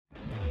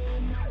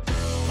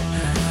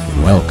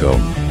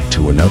welcome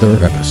to another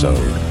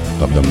episode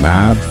of the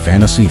Mad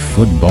Fantasy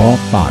Football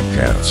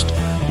Podcast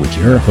with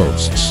your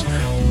hosts,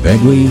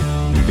 Begley,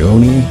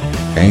 Goni,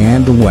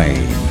 and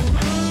Wayne.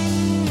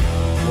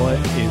 What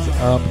is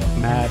up,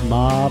 Mad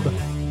Mob?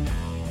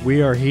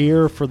 We are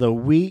here for the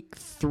Week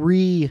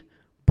 3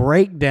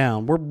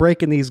 breakdown. We're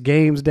breaking these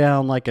games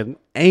down like an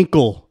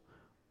ankle.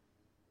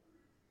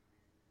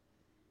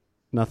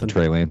 Nothing.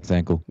 Trey Lance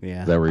ankle?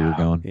 Yeah. Is that where you were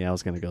going? Yeah, I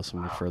was going to go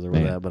somewhere further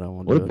with that, but I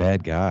won't do What it. a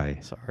bad guy.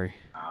 Sorry.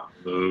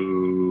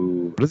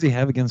 Boo. What does he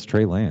have against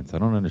Trey Lance? I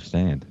don't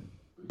understand.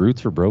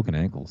 Roots for broken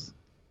ankles.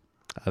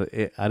 I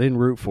didn't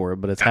root for it,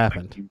 but it's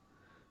happened.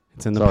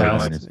 It's in the Sorry,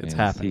 past. Niners It's fans.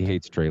 happened. He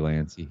hates Trey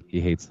Lance. He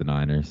hates the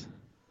Niners.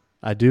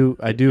 I do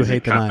Is it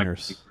hate the kind of-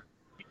 Niners.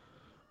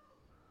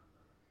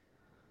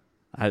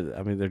 I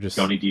mean, they're just...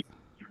 Tony, do you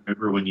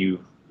remember when you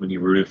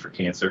rooted for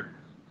cancer?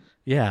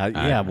 Yeah.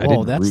 I Whoa,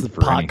 didn't that's root the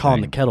for pot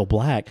calling the anything. kettle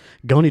black.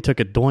 Goni took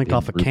a doink Didn't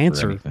off of root for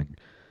cancer. anything.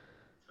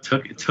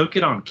 Took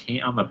it on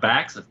the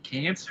backs of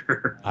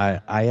cancer. I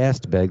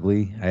asked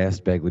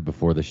Begley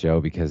before the show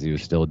because he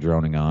was still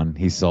droning on.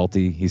 He's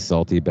salty. He's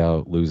salty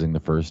about losing the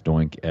first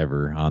doink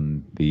ever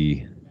on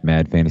the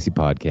Mad Fantasy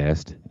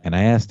Podcast. And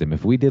I asked him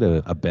if we did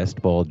a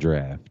best ball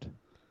draft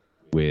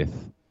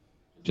with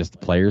just the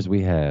players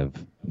we have,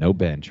 no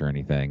bench or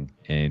anything,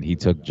 and he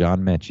took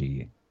John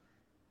Mechie,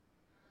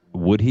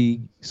 would he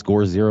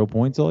score 0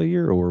 points all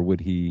year or would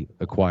he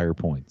acquire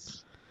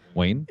points?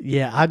 Wayne?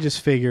 Yeah, I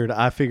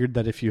figured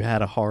that if you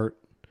had a heart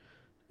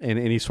and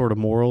any sort of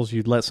morals,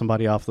 you'd let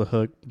somebody off the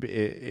hook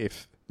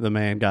if the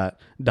man got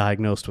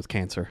diagnosed with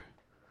cancer.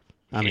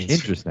 I mean,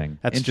 Interesting.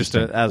 That's just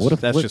Interesting.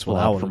 that's just what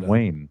I flip-flop would from have done.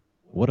 Wayne.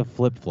 What a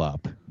flip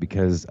flop!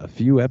 Because a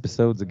few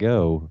episodes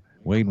ago,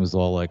 Wayne was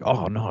all like,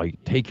 "Oh no, you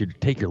take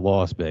your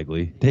loss,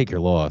 Begley, take your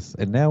loss,"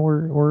 and now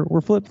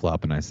we're flip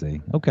flopping. I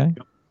see. Okay.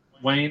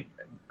 Wayne,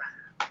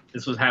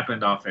 this was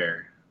happened off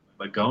air,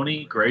 but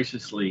Goni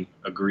graciously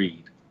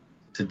agreed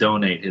to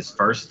donate his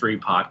first 3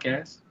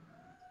 podcasts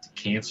to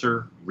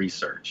cancer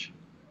research.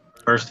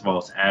 First of all,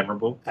 it's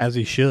admirable, As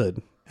he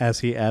should, as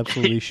he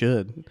absolutely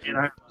should. and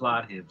I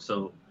applaud him.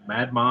 So,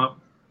 Mad Mob,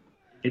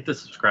 hit the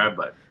subscribe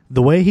button.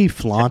 The way he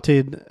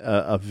flaunted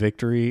a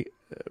victory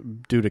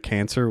due to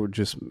cancer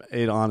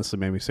it honestly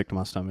made me sick to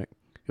my stomach.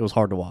 It was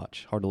hard to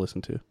watch, hard to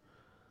listen to.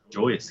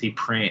 Joyous. He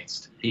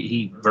pranced.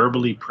 He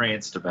verbally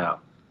pranced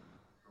about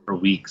for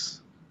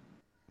weeks.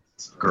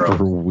 It's gross.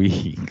 For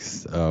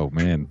weeks. Oh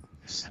man.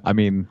 I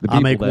mean, the I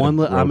people make that one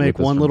have li- I rode make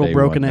with us one from little day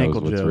broken one knows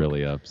ankle what's joke.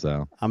 really up.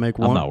 So I make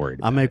I'm not worried.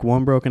 I about make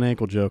one broken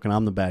ankle joke, and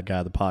I'm the bad guy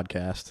of the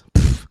podcast.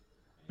 it.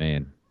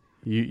 Man.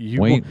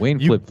 Wayne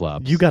flip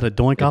flops. You got a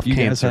doink off If you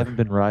guys cancer. haven't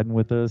been riding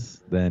with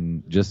us,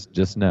 then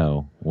just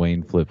know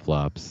Wayne flip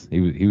flops.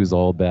 He was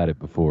all about it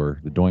before.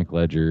 The doink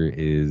ledger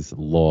is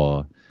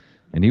law,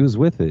 and he was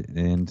with it.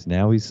 And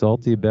now he's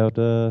salty about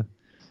a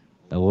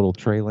little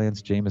Trey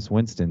Lance, Jameis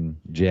Winston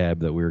jab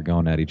that we were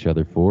going at each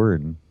other for.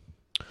 And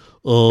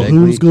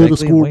Who's going to Begley and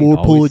score Wayne more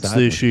always points side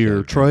with this each year?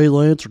 other. Trey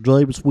Lance or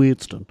Jameis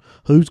Winston?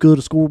 Who's going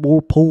to score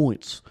more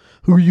points?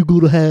 Who are you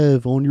going to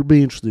have on your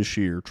bench this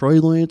year? Trey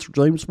Lance or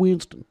Jameis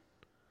Winston?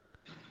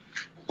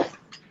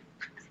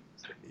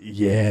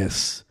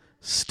 Yes.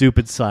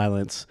 Stupid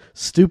silence.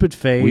 Stupid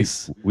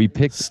face. we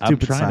picked. I'm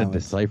Stupid trying silence. to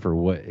decipher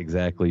what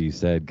exactly you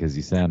said because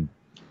you sound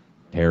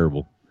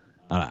terrible.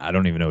 I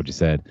don't even know what you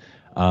said.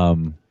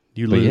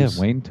 You But lose.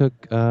 yeah, Wayne took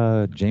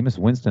Jameis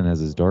Winston as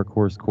his dark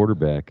horse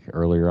quarterback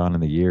earlier on in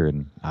the year,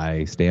 and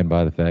I stand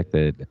by the fact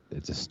that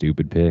it's a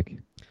stupid pick.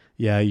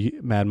 Yeah,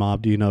 Mad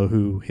Mob, do you know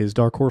who his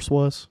dark horse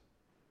was?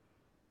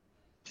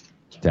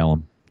 Tell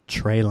him.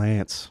 Trey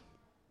Lance.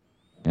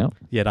 Yep.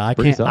 Yet I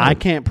Pretty solid.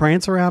 can't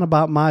prance around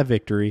about my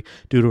victory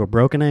due to a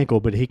broken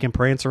ankle, but he can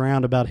prance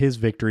around about his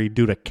victory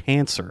due to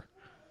cancer.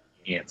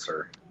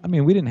 Answer. I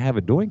mean, we didn't have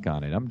a doink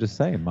on it. I'm just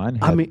saying, mine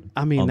had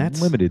I mean that's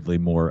unlimitedly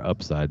more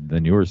upside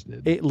than yours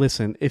did.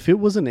 listen, if it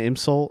was an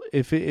insult,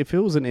 if it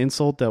was an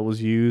insult that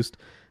was used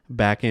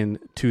back in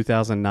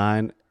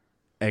 2009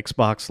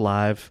 Xbox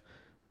Live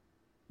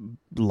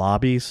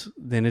lobbies,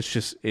 then it's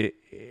just you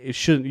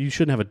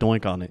shouldn't have a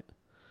doink on it.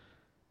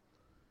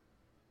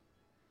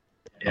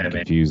 Yeah, I'm man.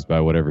 confused by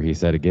whatever he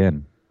said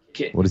again.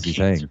 What is he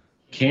saying?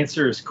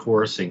 Cancer is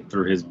coursing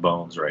through his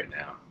bones right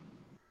now,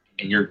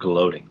 and you're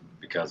gloating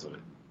because of it.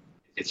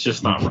 It's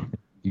just not right.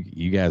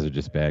 You guys are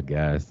just bad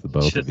guys, the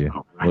both of Just you.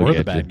 not right. We're Look the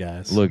at bad you.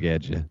 guys. Look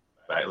at you.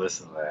 Right,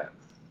 listen to that.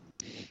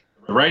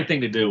 The right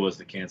thing to do was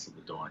to cancel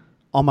the doink.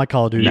 All my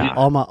Call of Duty, Nah.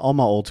 all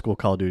my old school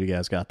Call of Duty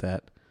guys got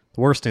that.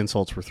 The worst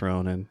insults were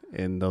thrown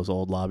in those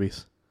old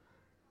lobbies.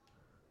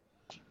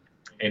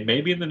 And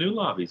maybe in the new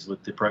lobbies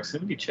with the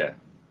proximity chat.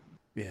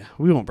 Yeah,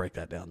 we won't break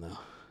that down though.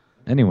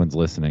 Anyone's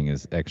listening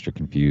is extra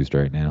confused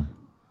right now.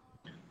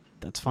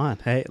 That's fine.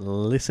 Hey,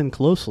 listen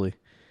closely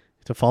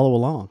to follow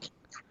along.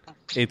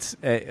 It's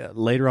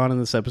later on in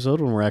this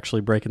episode when we're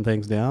actually breaking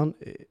things down.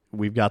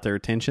 We've got their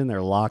attention.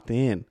 They're locked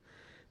in.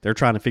 They're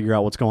trying to figure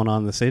out what's going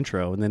on in this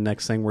intro. And then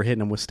next thing, we're hitting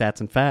them with stats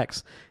and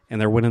facts,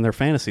 and they're winning their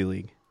fantasy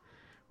league.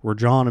 We're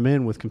drawing them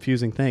in with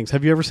confusing things.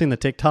 Have you ever seen the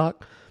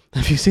TikTok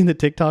Have you seen the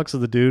TikToks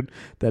of the dude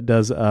that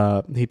does?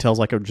 He tells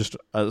like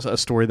a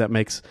story that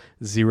makes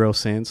zero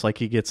sense. Like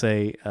he gets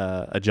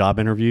a job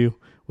interview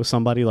with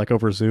somebody like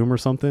over Zoom or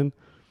something,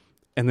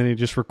 and then he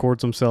just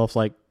records himself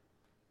like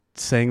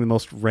saying the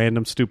most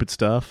random stupid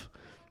stuff,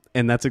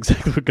 and that's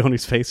exactly what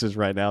Goni's face is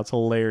right now. It's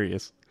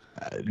hilarious.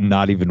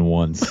 Not even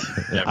once.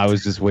 I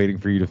was just waiting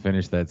for you to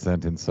finish that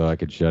sentence so I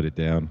could shut it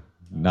down.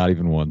 Not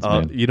even once,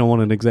 man. You don't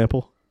want an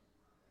example?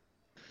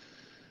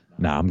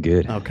 Nah, I'm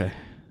good. Okay.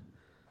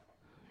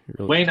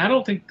 Wayne, I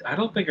don't think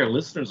our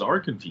listeners are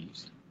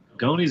confused.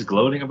 Goni's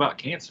gloating about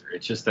cancer.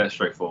 It's just that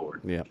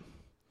straightforward. Yeah.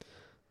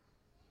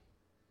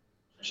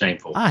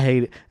 Shameful. I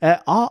hate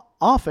it.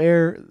 Off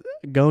air,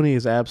 Goni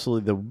is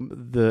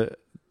absolutely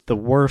the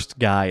worst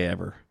guy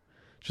ever.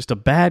 Just a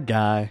bad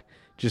guy.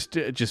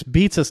 Just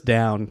beats us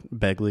down,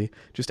 Begley.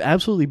 Just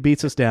absolutely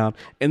beats us down.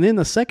 And then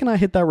the second I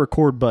hit that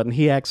record button,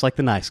 he acts like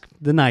the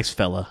nice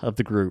fella of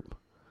the group.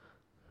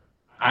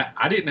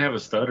 I didn't have a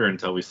stutter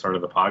until we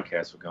started the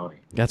podcast with Goni.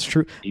 That's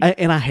true.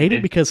 And I hate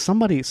it because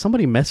somebody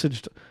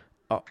messaged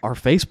our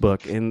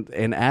Facebook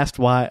and asked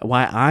why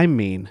I'm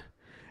mean.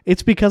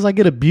 It's because I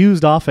get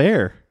abused off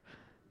air.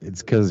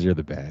 It's because you're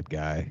the bad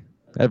guy.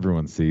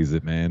 Everyone sees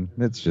it, man.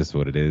 It's just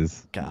what it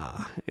is.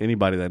 God,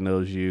 anybody that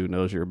knows you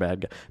knows you're a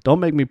bad guy. Don't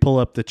make me pull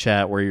up the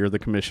chat where you're the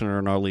commissioner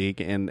in our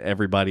league and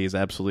everybody is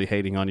absolutely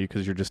hating on you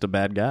because you're just a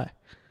bad guy.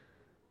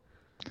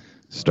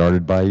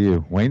 Started by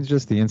you. Wayne's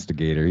just the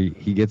instigator.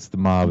 He gets the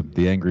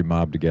angry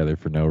mob together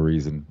for no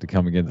reason to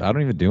come against. I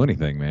don't even do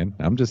anything, man.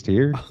 I'm just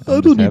here.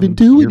 I don't even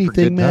do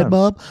anything, Mad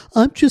Mob.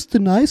 I'm just the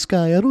nice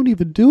guy. I don't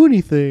even do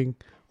anything.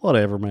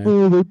 Whatever, man.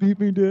 Oh, they beat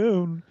me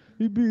down.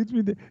 He beats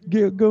me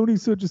down.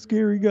 Goni's such a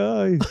scary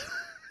guy.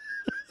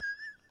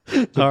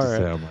 All right.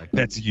 Sound like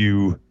that's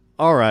you.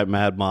 All right,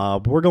 Mad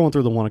Mob. We're going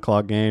through the 1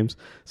 o'clock games.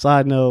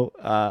 Side note,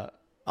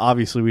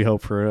 obviously we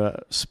hope for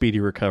a speedy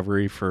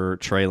recovery for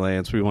Trey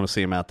Lance. We want to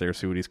see him out there,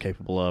 see what he's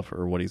capable of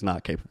or what he's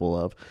not capable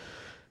of.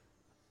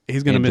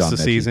 He's going to miss the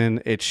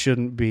season. It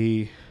shouldn't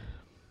be...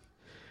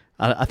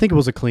 I think it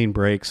was a clean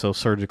break, so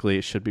surgically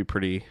it should be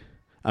pretty...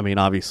 I mean,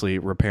 obviously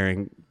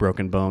repairing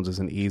broken bones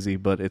isn't easy,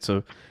 but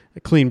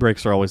clean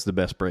breaks are always the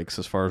best breaks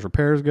as far as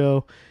repairs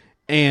go.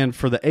 And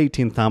for the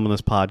 18th time on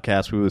this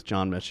podcast, we with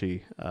John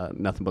Mechie,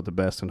 nothing but the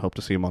best, and hope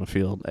to see him on the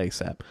field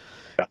ASAP.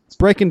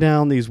 Breaking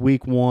down these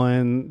week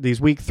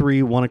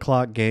 3 1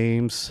 o'clock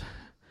games.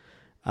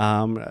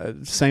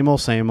 Same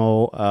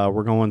old.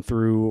 We're going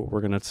through. We're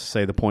going to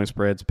say the point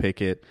spreads,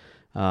 pick it.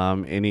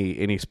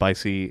 Any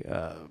spicy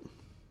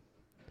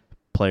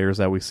players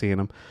that we see in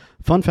them.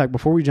 Fun fact: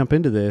 before we jump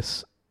into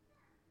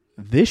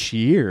this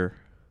year,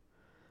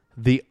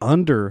 the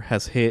under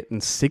has hit in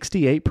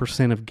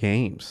 68% of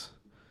games.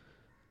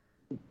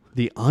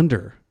 The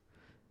under.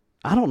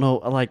 I don't know.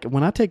 Like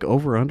when I take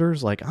over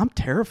unders, like I'm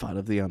terrified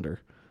of the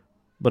under.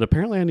 But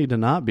apparently I need to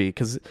not be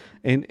because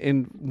and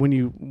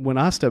when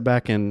I step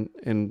back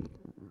and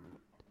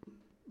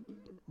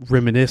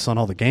reminisce on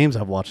all the games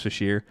I've watched this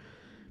year,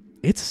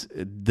 it's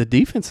the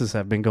defenses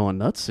have been going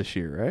nuts this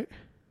year, right?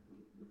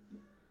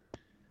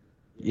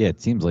 Yeah,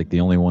 it seems like the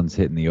only ones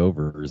hitting the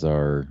overs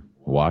are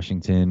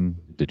Washington,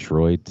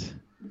 Detroit,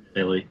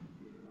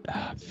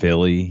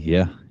 Philly,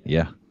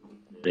 yeah.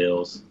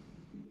 Bills.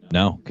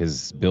 No,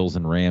 because Bills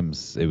and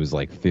Rams, it was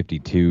like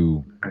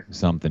 52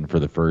 something for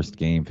the first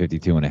game,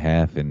 52 and a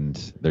half,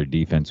 and their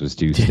defense was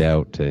too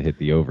stout to hit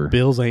the over.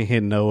 Bills ain't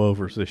hitting no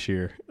overs this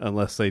year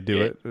unless they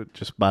do it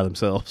just by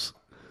themselves.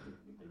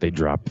 They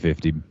dropped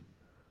 50.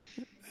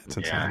 That's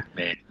insane.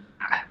 Yeah,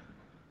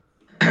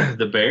 man.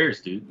 The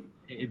Bears, dude.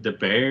 The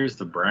Bears,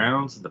 the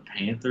Browns, the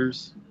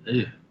Panthers.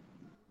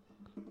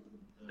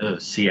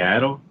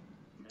 Seattle,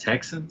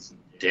 Texans,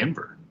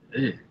 Denver.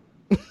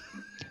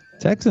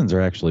 Texans are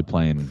actually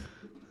playing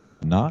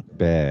not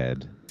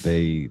bad.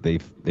 They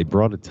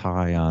brought a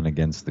tie on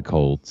against the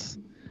Colts.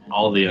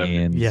 All the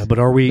and yeah, but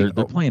are we?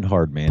 They're playing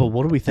hard, man. But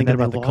what are we thinking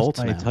about the lost Colts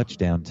by now? A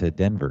touchdown to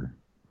Denver.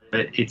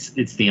 But it's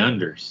the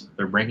unders.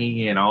 They're bringing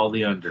in all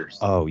the unders.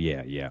 Oh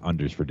yeah,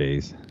 unders for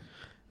days.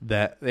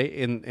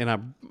 And I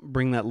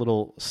bring that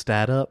little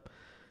stat up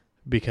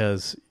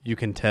because you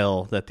can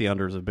tell that the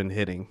unders have been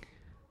hitting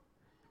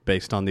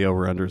based on the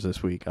over-unders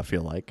this week, I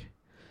feel like.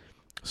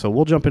 So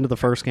we'll jump into the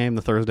first game,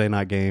 the Thursday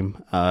night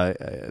game,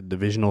 a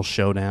divisional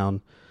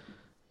showdown.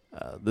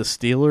 The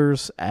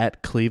Steelers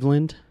at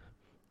Cleveland,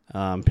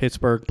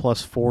 Pittsburgh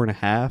plus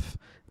 4.5.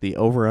 The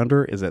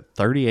over-under is at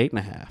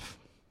 38.5.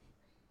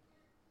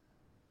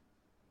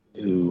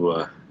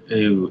 Ooh.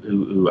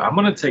 I'm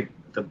going to take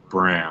the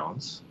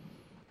Browns.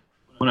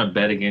 I'm going to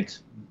bet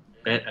against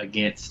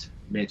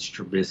Mitch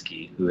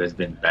Trubisky, who has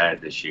been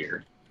bad this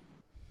year.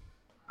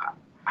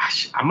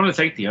 I'm going to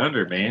take the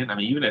under, man. I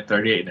mean, even at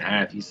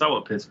 38.5, you saw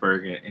what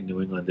Pittsburgh and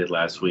New England did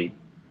last week.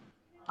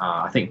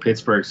 I think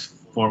Pittsburgh's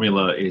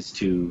formula is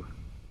to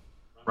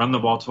run the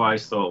ball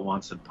twice, throw it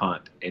once, and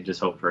punt, and just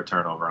hope for a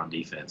turnover on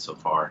defense so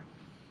far.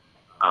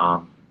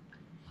 I'm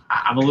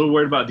a little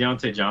worried about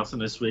Deontay Johnson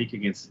this week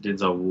against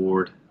Denzel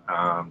Ward.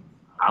 I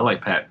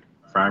like Pat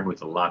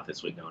Freiermuth a lot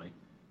this week, don't he?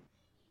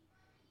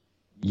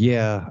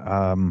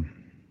 Yeah,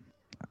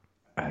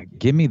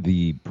 Give me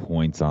the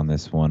points on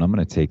this one. I'm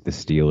going to take the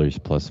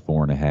Steelers plus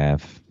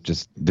 4.5.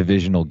 Just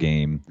divisional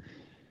game.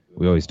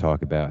 We always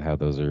talk about how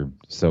those are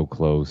so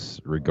close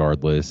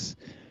regardless.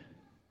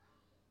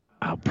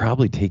 I'll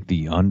probably take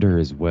the under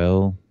as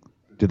well.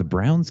 Do the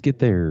Browns get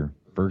their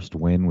first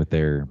win with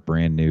their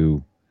brand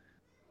new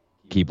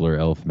Keebler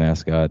elf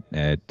mascot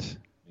at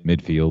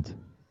midfield?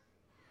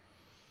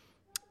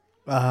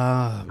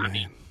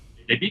 Man.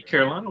 They beat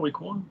Carolina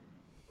week 1,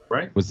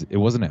 right? It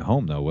wasn't at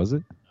home though, was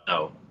it?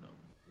 No.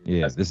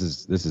 Yeah, this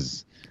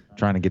is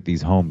trying to get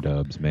these home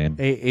dubs, man.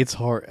 It's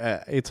hard.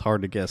 It's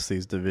hard to guess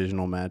these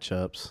divisional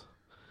matchups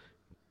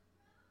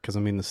because I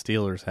mean the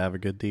Steelers have a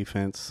good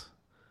defense,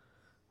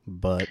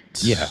 but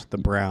the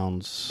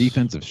Browns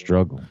defensive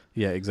struggle.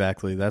 Yeah,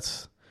 exactly.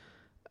 That's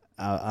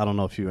I don't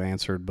know if you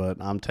answered, but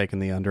I'm taking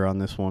the under on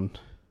this one.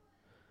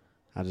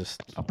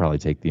 I'll probably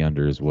take the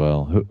under as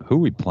well. Who are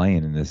we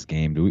playing in this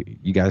game?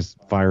 You guys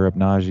fire up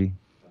Najee?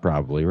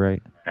 Probably,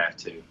 right? Have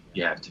to.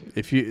 You have to.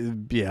 If you,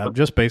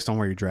 just based on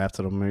where you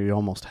drafted them, you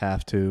almost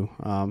have to.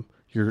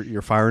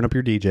 You're firing up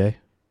your DJ.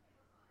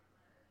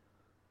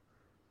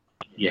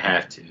 You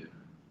have to.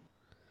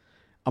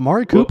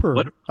 Amari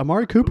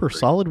Cooper,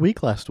 solid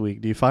week last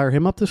week. Do you fire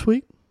him up this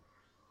week?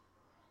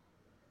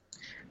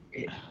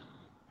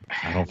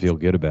 I don't feel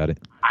good about it.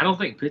 I don't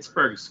think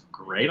Pittsburgh's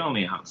great on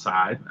the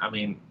outside. I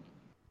mean,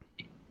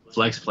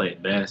 flex play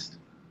at best.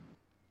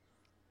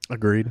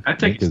 Agreed. I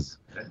think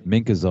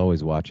Minka's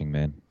always watching,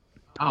 man.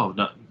 Oh,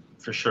 no,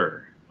 for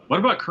sure. What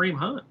about Kareem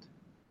Hunt?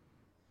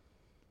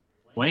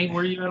 Wayne,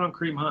 where are you at on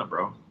Kareem Hunt,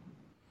 bro?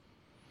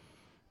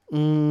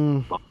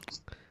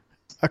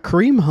 A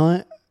Kareem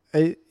Hunt,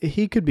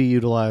 he could be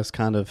utilized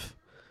kind of.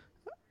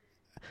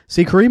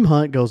 See, Kareem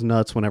Hunt goes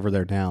nuts whenever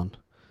they're down.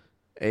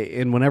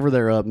 And whenever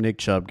they're up, Nick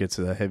Chubb gets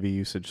a heavy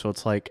usage. So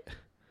it's like,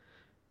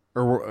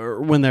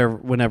 or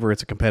whenever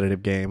it's a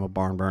competitive game, a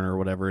barn burner or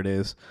whatever it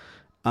is.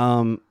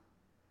 I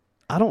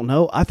don't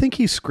know. I think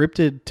he's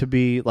scripted to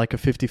be like a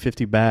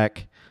 50-50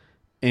 back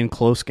in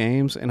close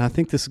games, and I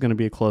think this is going to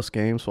be a close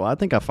game. So I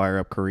think I fire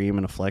up Kareem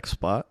in a flex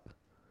spot.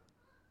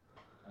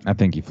 I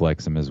think you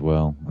flex him as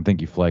well. I think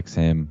you flex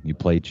him. You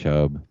play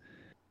Chubb.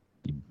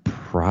 You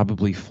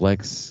probably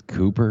flex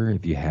Cooper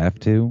if you have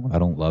to. I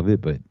don't love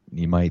it, but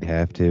you might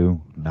have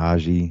to.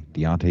 Najee,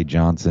 Deontay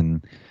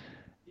Johnson.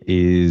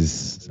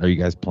 Are you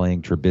guys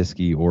playing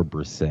Trubisky or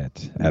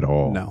Brissett at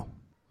all? No.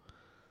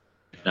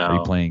 Are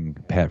you playing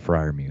Pat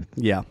Freiermuth?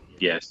 Yeah.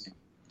 Yes.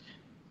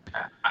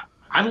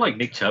 I like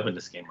Nick Chubb in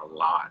this game a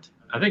lot.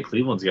 I think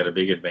Cleveland's got a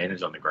big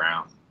advantage on the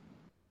ground.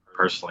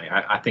 Personally,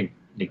 I think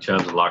Nick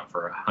Chubb's a lock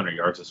for 100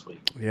 yards this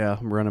week. Yeah,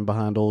 I'm running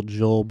behind old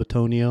Joel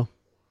Bitonio.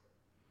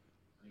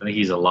 I think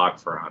he's a lock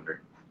for 100.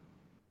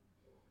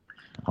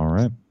 All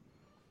right.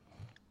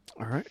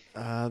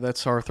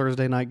 That's our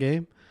Thursday night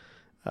game.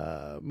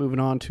 Moving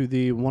on to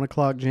the 1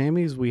 o'clock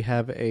jammies, we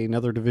have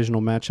another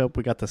divisional matchup.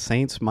 We got the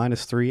Saints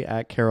 -3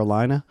 at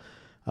Carolina.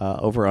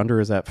 Over under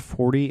is at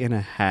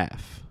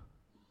 40.5.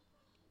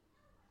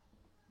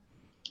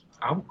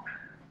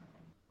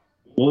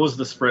 What was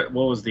the spread?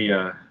 What was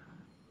the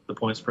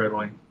point spread,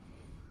 Wayne?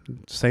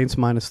 Saints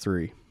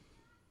 -3.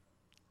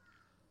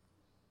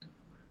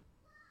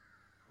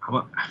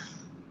 I'm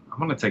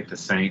gonna take the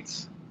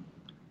Saints.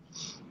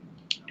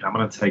 I'm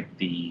gonna take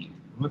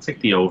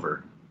the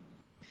over.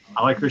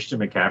 I like Christian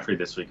McCaffrey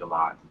this week a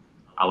lot.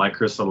 I like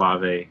Chris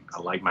Olave. I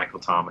like Michael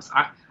Thomas.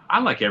 I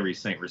like every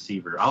Saint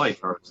receiver. I like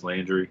Jarvis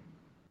Landry.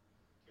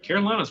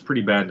 Carolina's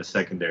pretty bad in the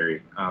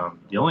secondary.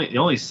 The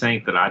only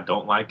Saint that I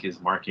don't like is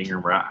Mark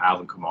Ingram or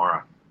Alvin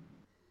Kamara.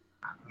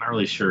 I'm not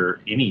really sure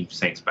any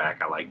Saints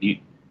back I like.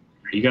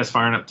 Are you guys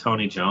firing up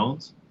Tony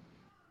Jones?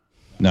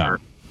 No.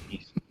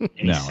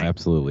 No,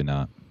 absolutely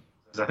not.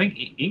 Because I think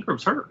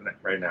Ingram's hurt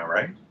right now,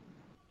 right?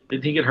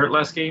 Didn't he get hurt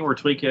last game or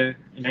tweak an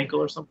ankle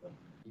or something?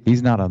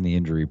 He's not on the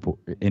injury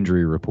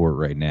report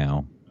right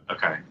now.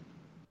 Okay.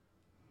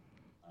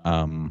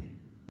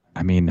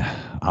 I mean,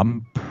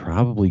 I'm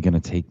probably going to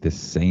take the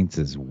Saints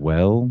as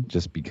well,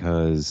 just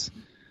because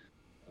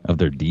of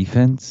their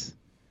defense.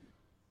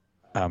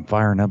 I'm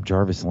firing up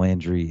Jarvis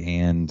Landry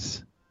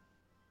and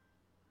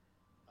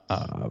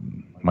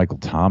Michael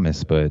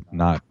Thomas, but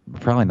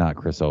probably not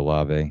Chris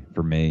Olave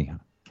for me.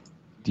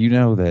 Do you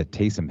know that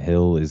Taysom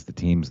Hill is the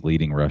team's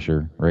leading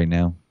rusher right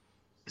now?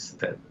 Isn't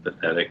that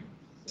pathetic?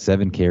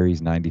 7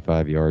 carries,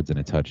 95 yards, and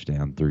a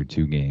touchdown through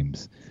 2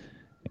 games.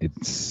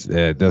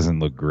 It doesn't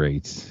look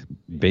great.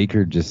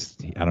 Baker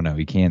I don't know,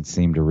 he can't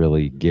seem to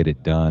really get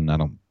it done. I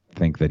don't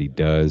think that he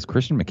does.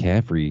 Christian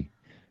McCaffrey,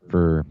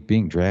 for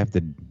being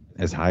drafted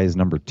as high as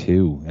number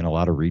 2 in a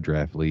lot of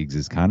redraft leagues,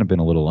 has kind of been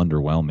a little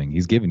underwhelming.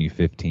 He's given you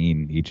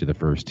 15 each of the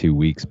first 2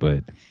 weeks,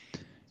 but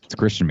it's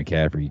Christian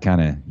McCaffrey. You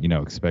kind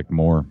of, expect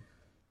more.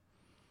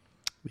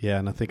 Yeah,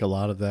 and I think a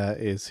lot of that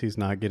is he's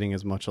not getting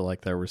as much of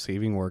like that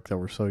receiving work that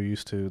we're so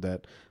used to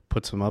that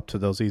puts him up to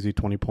those easy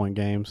 20-point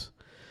games.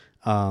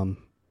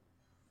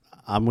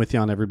 I'm with you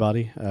on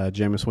everybody.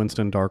 Jameis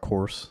Winston, dark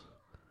horse.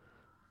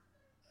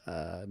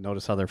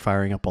 Notice how they're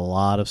firing up a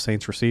lot of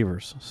Saints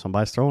receivers.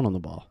 Somebody's throwing on the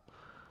ball.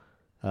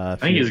 I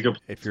think he's a good.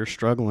 If you're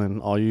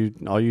struggling, all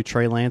you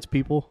Trey Lance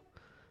people,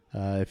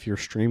 if you're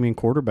streaming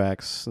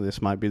quarterbacks,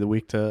 this might be the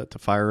week to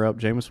fire up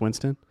Jameis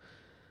Winston.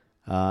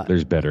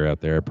 There's better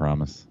out there, I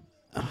promise.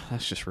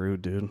 That's just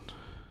rude, dude.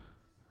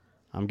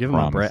 I'm giving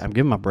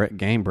my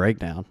game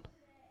breakdown.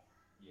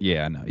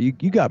 Yeah, no, you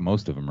got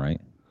most of them right.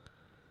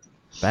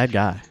 Bad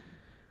guy.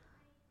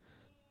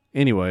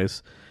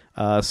 Anyways,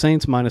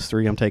 Saints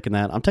 -3. I'm taking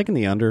that. I'm taking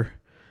the under.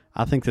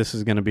 I think this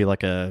is going to be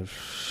like a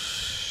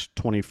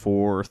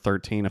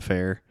 24-13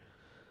 affair.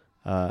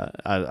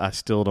 I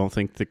still don't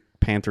think the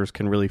Panthers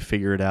can really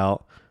figure it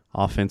out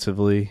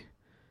offensively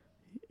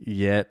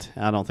yet.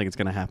 I don't think it's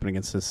going to happen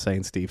against this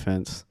Saints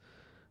defense.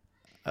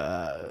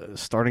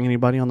 Starting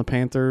anybody on the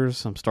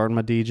Panthers, I'm starting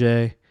my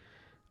DJ,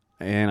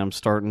 and I'm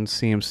starting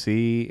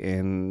CMC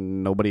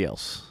and nobody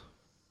else.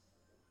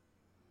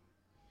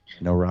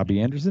 No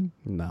Robbie Anderson?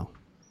 No.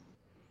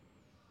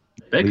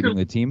 Baker, leading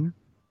the team?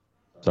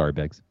 Sorry,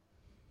 Beggs.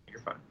 You're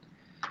fine.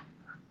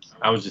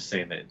 I was just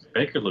saying that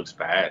Baker looks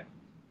bad.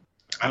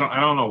 I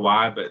don't know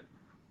why, but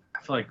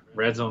I feel like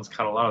Red Zone's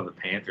caught a lot of the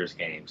Panthers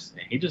games,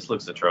 and he just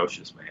looks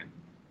atrocious, man.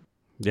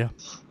 Yeah.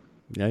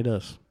 Yeah, he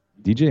does.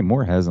 DJ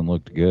Moore hasn't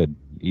looked good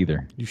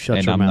either. You shut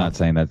and your I'm mouth. not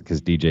saying that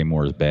because DJ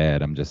Moore is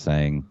bad. I'm just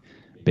saying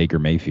Baker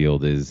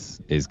Mayfield is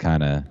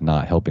kind of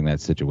not helping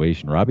that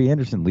situation. Robbie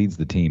Anderson leads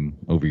the team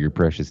over your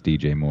precious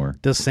DJ Moore.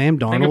 Does Sam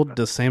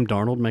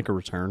Darnold make a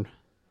return?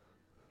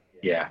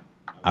 Yeah.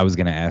 I was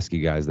going to ask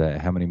you guys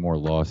that. How many more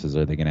losses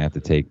are they going to have to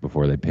take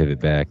before they pivot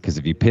back? Because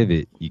if you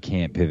pivot, you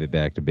can't pivot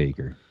back to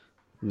Baker,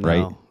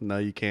 right? No,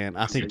 you can't.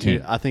 I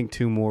think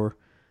two more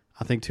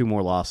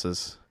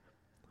losses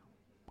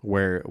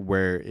where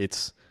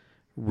it's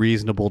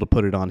reasonable to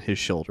put it on his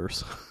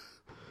shoulders.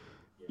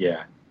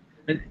 Yeah.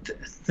 And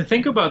to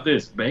think about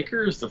this,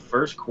 Baker is the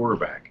first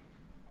quarterback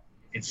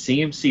in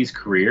CMC's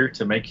career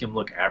to make him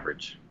look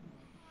average.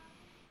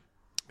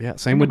 Yeah,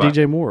 same with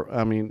DJ Moore.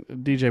 I mean,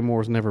 DJ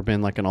Moore's never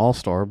been like an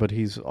all-star, but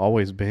he's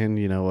always been,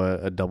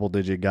 a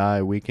double-digit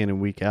guy week in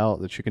and week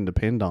out that you can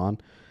depend on,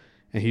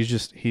 and he's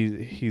just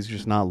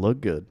not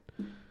looked good.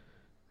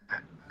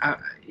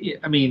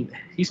 I mean,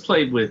 he's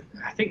played with.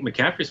 I think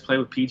McCaffrey's played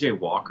with PJ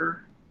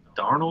Walker,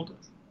 Darnold,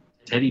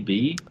 Teddy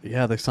B.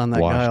 Yeah, they signed that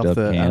guy out of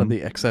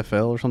the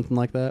XFL or something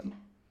like that.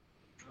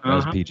 That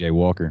was PJ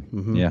Walker.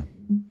 Mm-hmm.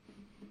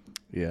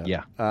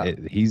 Yeah.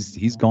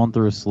 He's gone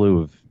through a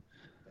slew of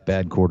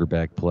bad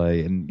quarterback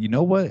play, and you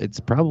know what? It's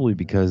probably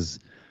because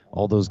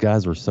all those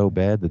guys were so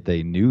bad that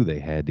they knew they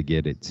had to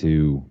get it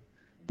to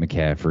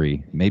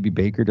McCaffrey. Maybe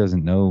Baker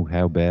doesn't know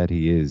how bad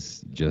he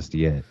is just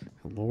yet.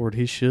 Lord,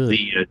 he should.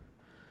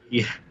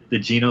 The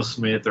Geno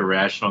Smith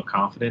Irrational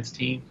Confidence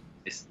team.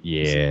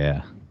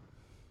 Yeah,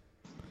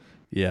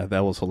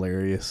 that was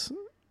hilarious.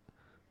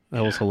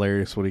 That was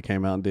hilarious what he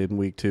came out and did in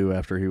week 2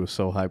 after he was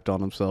so hyped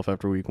on himself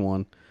after week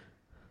 1.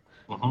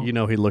 Uh-huh.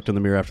 He looked in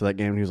the mirror after that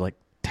game and he was like,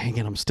 dang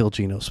it, I'm still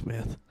Geno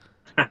Smith.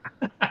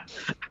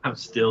 I'm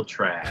still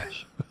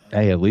trash.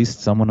 Hey, at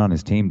least someone on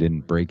his team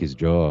didn't break his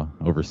jaw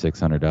over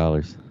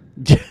 $600.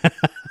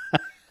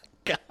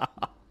 God.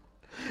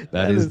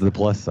 That is the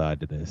plus side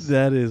to this.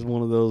 That is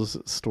one of those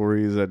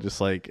stories that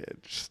just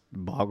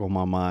boggle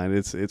my mind.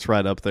 It's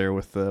right up there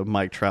with the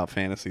Mike Trout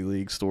Fantasy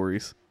League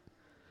stories.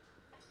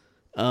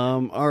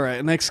 All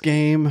right, next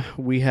game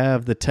we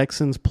have the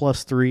Texans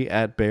 +3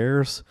 at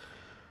Bears.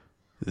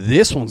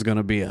 This one's going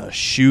to be a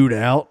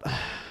shootout.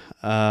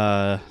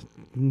 Not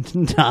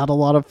a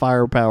lot of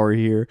firepower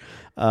here.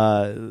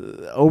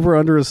 Over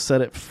under is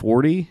set at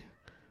 40.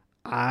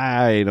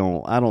 I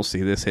don't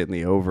see this hitting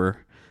the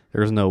over.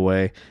 There's no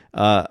way.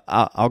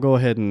 I'll go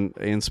ahead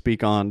and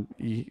speak on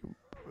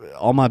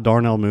all my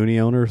Darnell Mooney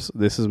owners.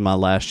 This is my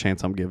last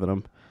chance I'm giving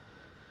him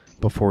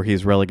before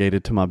he's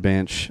relegated to my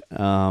bench.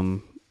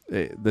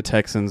 The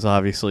Texans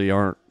obviously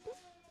aren't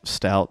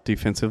stout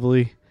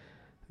defensively.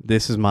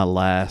 This is my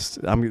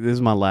last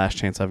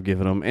chance I've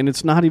given him, and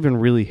it's not even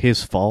really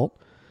his fault.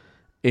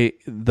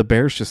 The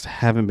Bears just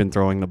haven't been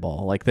throwing the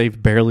ball. Like,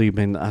 they've barely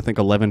been, I think,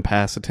 11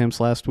 pass attempts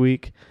last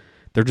week.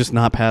 They're just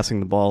not passing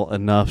the ball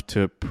enough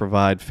to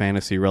provide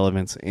fantasy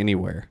relevance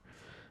anywhere.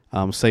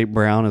 St.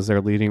 Brown is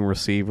their leading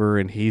receiver,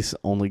 and he's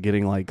only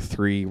getting like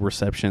 3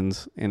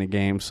 receptions in a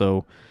game.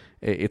 So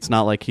it's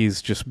not like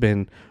he's just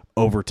been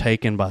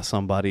overtaken by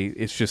somebody.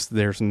 It's just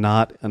there's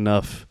not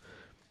enough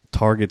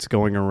targets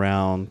going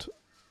around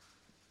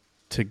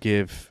to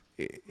give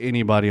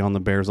anybody on the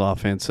Bears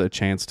offense a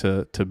chance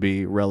to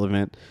be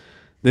relevant.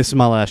 This is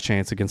my last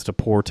chance against a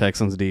poor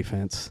Texans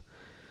defense.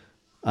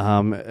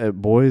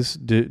 Boys,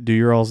 do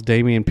your all's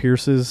Dameon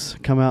Pierces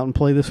come out and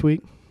play this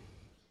week?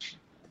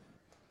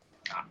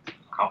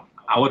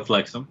 I would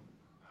flex him.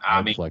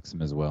 I mean, flex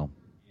him as well.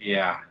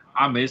 Yeah,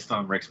 I missed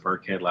on Rex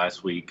Burkhead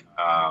last week.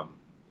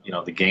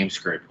 The game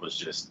script was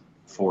just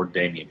for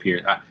Dameon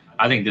Pierce.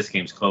 I think this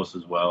game's close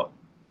as well.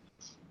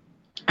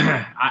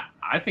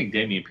 I think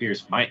Dameon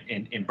Pierce might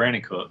and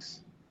Brandon Cooks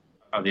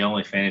are the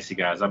only fantasy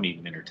guys I'm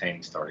even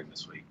entertaining starting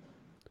this week.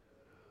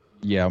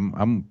 Yeah,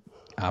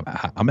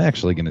 I'm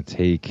actually going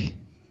to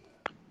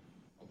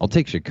I'll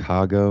take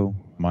Chicago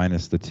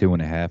minus the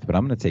 2.5, but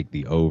I'm going to take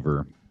the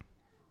over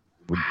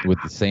with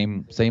the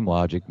same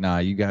logic. Nah,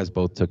 you guys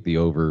both took the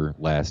over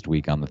last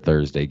week on the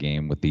Thursday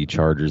game with the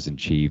Chargers and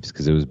Chiefs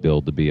because it was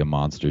billed to be a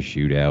monster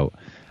shootout.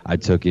 I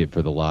took it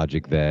for the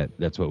logic that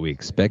that's what we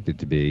expect it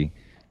to be,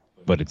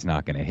 but it's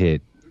not going to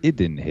hit. It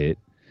didn't hit.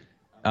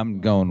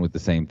 I'm going with the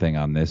same thing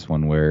on this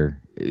one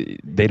where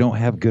they don't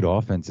have good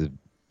offensive,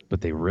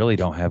 but they really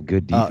don't have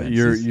good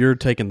defenses. You're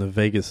taking the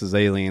Vegas'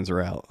 aliens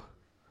route.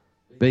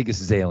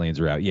 Vegas' aliens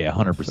are out. Yeah,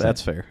 100%.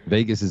 That's fair.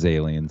 Vegas'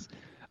 aliens.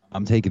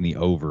 I'm taking the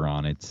over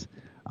on it.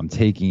 I'm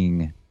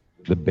taking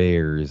the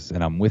Bears,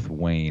 and I'm with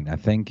Wayne. I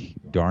think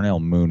Darnell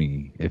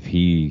Mooney, if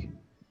he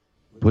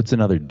puts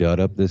another dud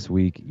up this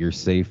week, you're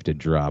safe to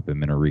drop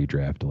him in a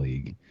redraft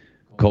league.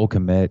 Cole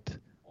Kmet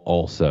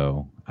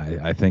also.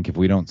 I think if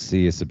we don't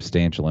see a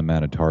substantial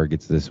amount of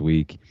targets this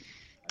week,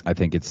 I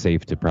think it's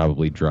safe to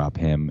probably drop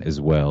him as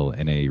well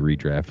in a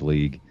redraft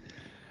league.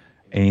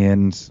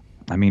 And,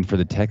 I mean, for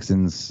the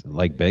Texans,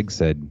 like Begg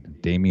said,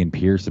 Dameon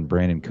Pierce and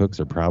Brandon Cooks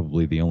are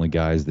probably the only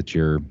guys that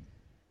you're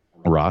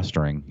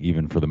rostering,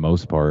 even for the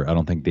most part. I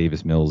don't think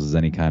Davis Mills is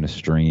any kind of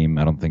stream.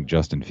 I don't think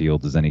Justin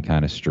Fields is any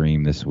kind of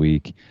stream this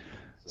week.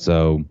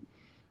 So,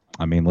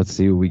 I mean, let's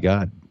see what we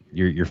got.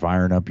 You're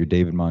firing up your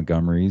David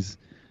Montgomerys.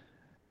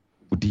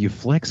 Do you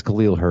flex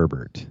Khalil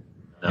Herbert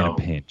in a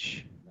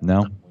pinch?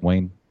 No,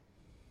 Wayne?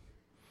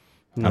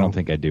 No. I don't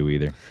think I do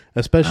either.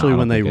 Especially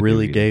when they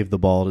really gave the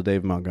ball to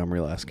David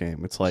Montgomery last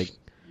game. It's like,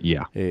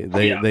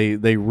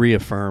 they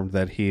reaffirmed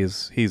that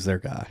he's their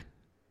guy,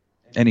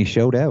 and he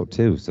showed out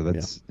too. So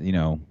that's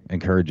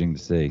encouraging to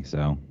see.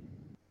 So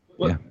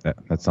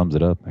that sums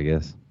it up, I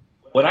guess.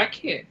 What I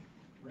can't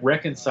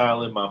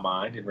reconcile in my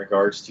mind in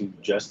regards to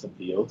Justin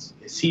Fields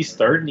is he's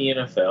third in the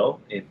NFL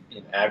in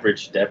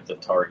average depth of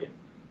target.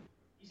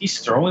 He's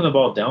throwing the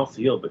ball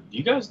downfield, but do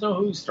you guys know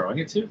who he's throwing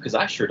it to? Because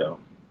I sure don't.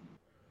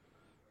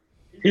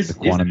 His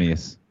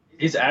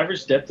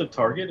average depth of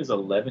target is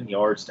 11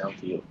 yards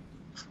downfield.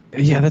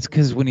 Yeah, that's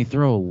because when you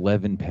throw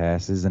 11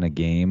 passes in a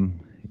game,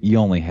 you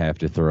only have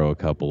to throw a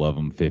couple of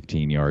them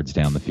 15 yards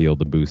down the field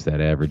to boost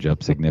that average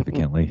up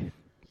significantly.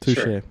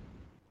 Touché.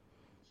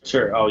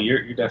 Sure. Oh,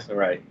 you're definitely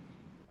right.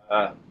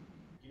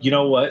 You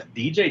know what?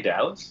 DJ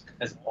Dallas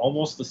has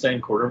almost the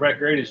same quarterback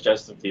grade as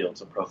Justin Fields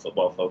on Pro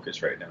Football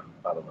Focus right now,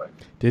 by the way.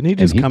 Didn't he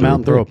just come out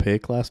and throw a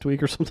pick last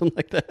week or something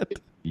like that?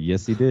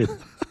 Yes, he did.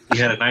 He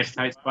had a nice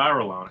tight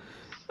spiral on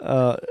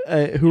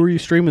it. Who are you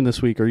streaming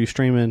this week? Are you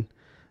streaming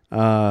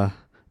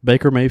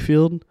Baker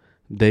Mayfield,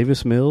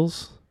 Davis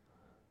Mills,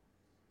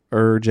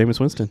 or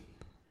Jameis Winston?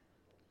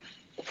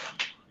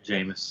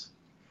 Jameis.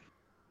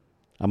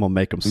 I'm going to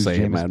make him say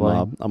it, Mad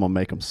Mob. I'm going to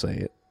make him say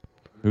it.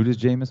 Who does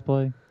Jameis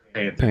play?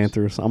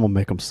 Panthers. I'm going to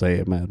make them say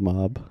it, Mad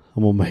Mob.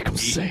 I'm going to make them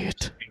say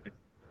it.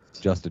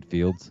 Justin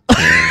Fields.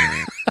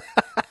 Oh,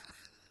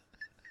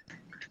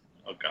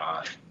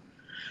 God.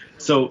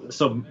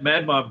 So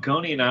Mad Mob,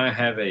 Coney and I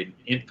have an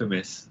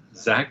infamous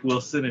Zach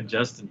Wilson and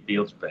Justin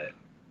Fields bet.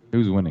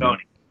 Who's winning?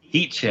 Coney,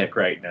 heat check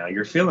right now.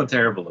 You're feeling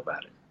terrible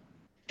about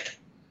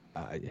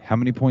it. How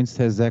many points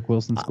has Zach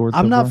Wilson scored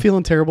I'm so not far?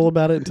 feeling terrible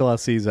about it until I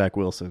see Zach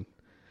Wilson.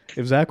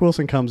 If Zach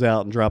Wilson comes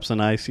out and drops a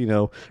nice,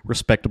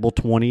 respectable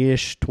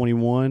 20-ish,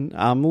 21,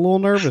 I'm a little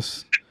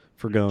nervous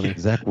for Goni.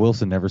 Zach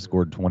Wilson never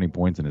scored 20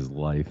 points in his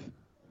life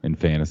in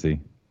fantasy.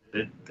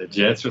 The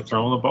Jets are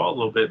throwing the ball a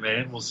little bit,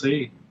 man. We'll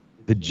see.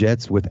 The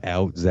Jets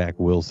without Zach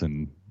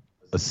Wilson,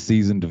 a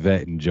seasoned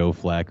vet in Joe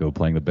Flacco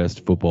playing the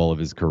best football of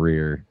his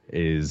career,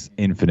 is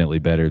infinitely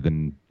better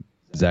than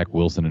Zach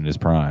Wilson in his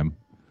prime.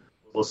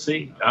 We'll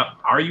see.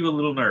 Are you a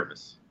little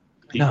nervous?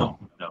 No,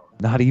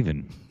 not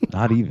even.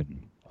 Not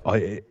even.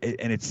 And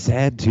it's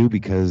sad too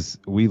because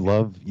you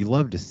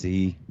love to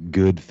see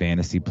good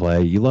fantasy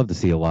play. You love to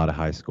see a lot of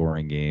high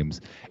scoring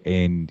games,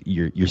 and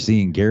you're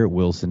seeing Garrett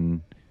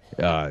Wilson,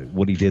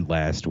 what he did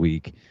last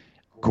week.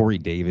 Corey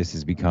Davis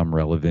has become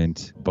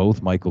relevant.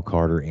 Both Michael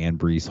Carter and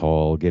Breece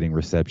Hall getting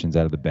receptions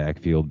out of the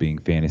backfield, being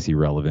fantasy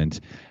relevant.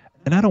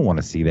 And I don't want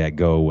to see that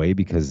go away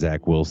because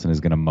Zach Wilson is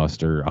going to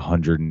muster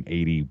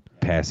 180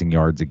 passing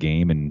yards a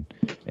game and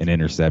an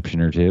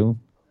interception or two.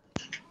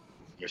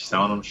 You're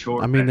selling them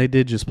short. I mean, they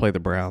did just play the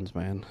Browns,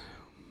 man.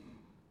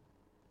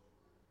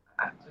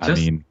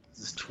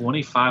 It's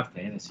 25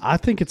 fantasy. I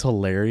think it's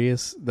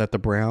hilarious that the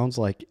Browns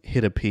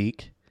hit a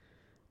peak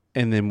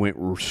and then went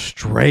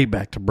straight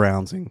back to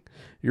Brownsing.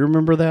 You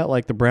remember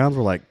that? The Browns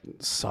were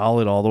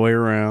solid all the way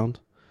around.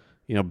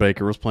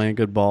 Baker was playing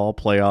good ball,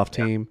 playoff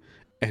team,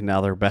 and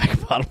now they're back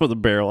bottom of the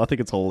barrel. I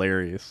think it's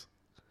hilarious.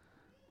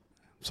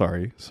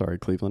 Sorry,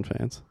 Cleveland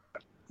fans.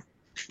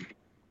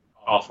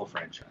 Awful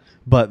franchise.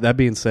 But that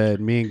being said,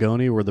 me and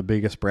Goni were the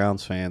biggest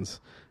Browns fans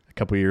a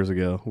couple years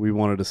ago. We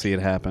wanted to see it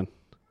happen.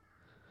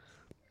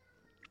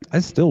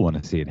 I still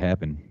want to see it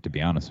happen, to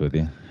be honest with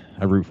you.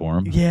 I root for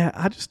them. Yeah,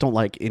 I just don't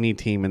like any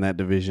team in that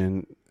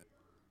division.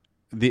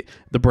 The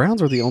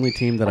Browns are the only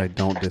team that I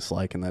don't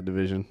dislike in that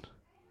division.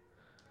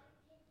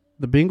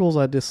 The Bengals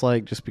I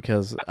dislike just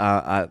because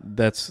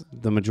that's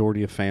the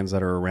majority of fans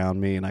that are around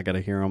me, and I got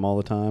to hear them all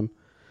the time.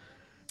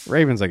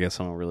 Ravens, I guess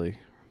I don't really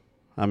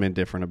I'm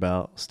indifferent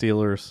about.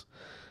 Steelers,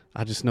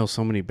 I just know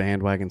so many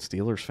bandwagon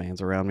Steelers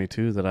fans around me,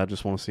 too, that I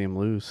just want to see them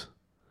lose.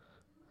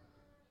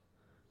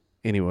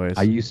 Anyways.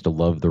 I used to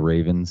love the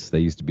Ravens. They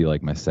used to be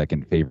like my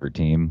second favorite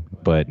team,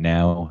 but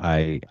now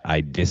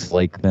I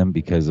dislike them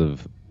because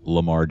of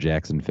Lamar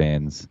Jackson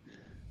fans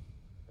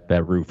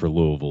that root for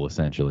Louisville,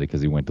 essentially,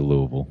 because he went to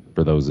Louisville,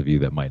 for those of you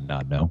that might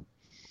not know.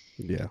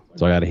 Yeah.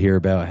 So I got to hear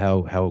about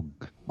how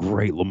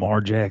great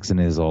Lamar Jackson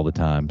is all the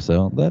time.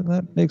 So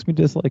that makes me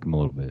dislike him a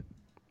little bit.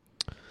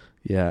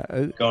 Yeah.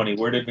 Goni,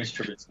 where did Mitch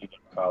Trubisky go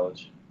to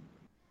college?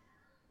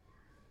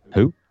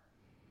 Who?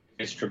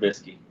 Mitch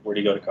Trubisky. Where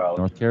did he go to college?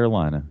 North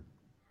Carolina.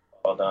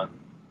 Well done.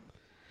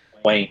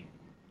 Wayne.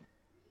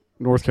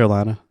 North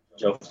Carolina.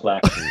 Joe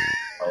Flacco.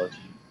 College.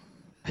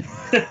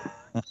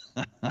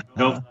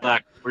 Joe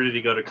Flacco. Where did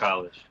he go to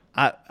college?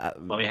 Let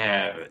me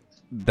have it.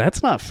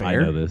 That's not fair. I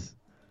know this.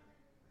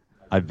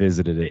 I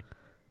visited it.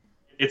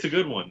 It's a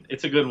good one.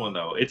 It's a good one,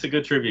 though. It's a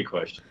good trivia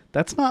question.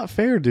 That's not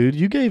fair, dude.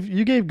 You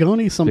gave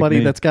Goni somebody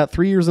me. that's got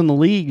 3 years in the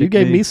league. You Pick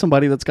gave me. me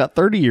somebody that's got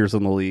 30 years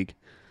in the league.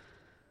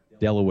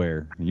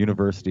 Delaware,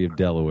 University of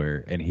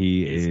Delaware, and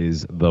he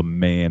is the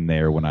man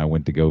there when I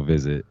went to go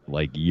visit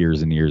like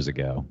years and years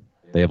ago.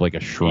 They have like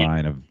a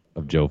shrine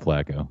of Joe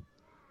Flacco.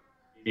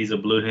 He's a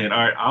blue hen. All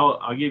right,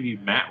 I'll give you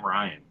Matt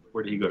Ryan.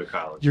 Where did he go to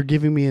college? You're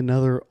giving me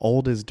another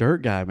old as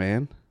dirt guy,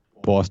 man.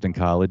 Boston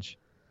College.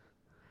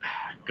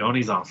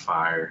 Goni's on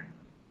fire.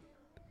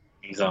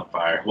 He's on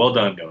fire. Well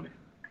done, Goni.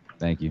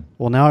 Thank you.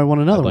 Well, now I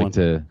want another I'd like one.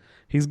 to.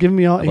 He's giving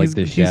me all. I'd like he's,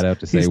 to he's, shout out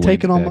to say he's Wayne's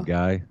taking all that my.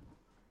 guy.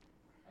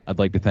 I'd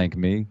like to thank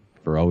me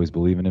for always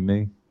believing in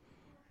me.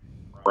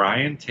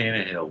 Ryan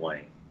Tannehill,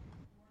 Wayne.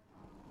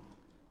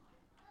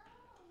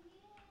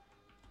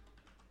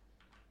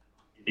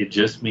 It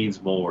just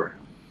means more.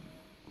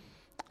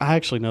 I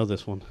actually know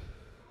this one.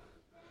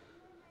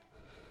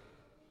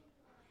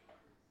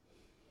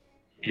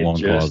 It Long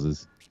just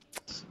pauses.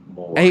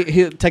 more.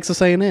 Hey,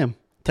 Texas A&M.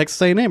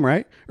 Texas A&M,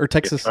 right? Or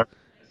Texas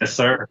Yes,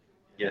 sir.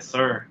 Yes,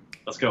 sir.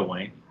 Let's go,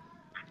 Wayne.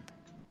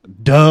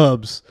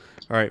 Dubs.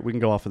 All right, we can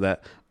go off of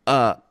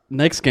that.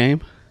 Next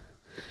game.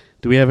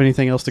 Do we have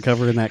anything else to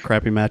cover in that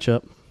crappy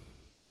matchup?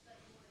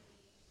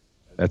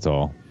 That's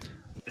all.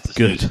 It's a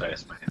Good. snooze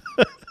fest, man.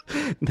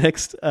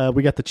 Next,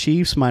 we got the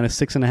Chiefs minus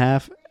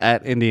 6.5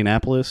 at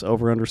Indianapolis.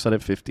 Over under set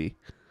at 50.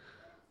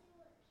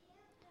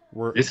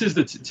 This is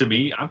to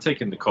me, I'm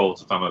taking the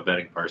Colts if I'm a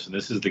betting person.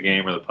 This is the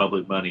game where the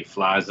public money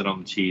flies in on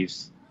the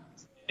Chiefs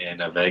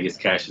and Vegas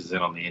cashes in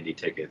on the Indy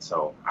ticket.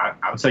 So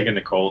I'm taking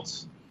the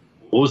Colts.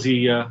 What was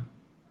the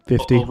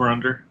 50. over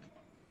under?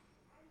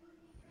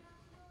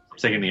 I'm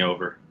taking the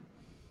over.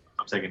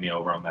 I'm taking the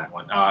over on that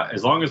one.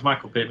 As long as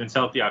Michael Pittman's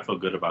healthy, I feel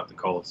good about the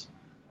Colts.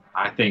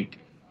 I think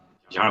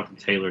Jonathan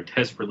Taylor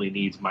desperately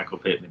needs Michael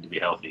Pittman to be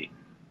healthy.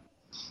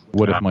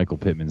 What if Michael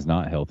Pittman's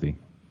not healthy?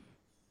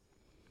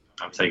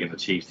 I'm taking the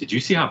Chiefs. Did you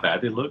see how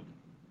bad they looked?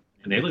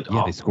 And they looked Yeah,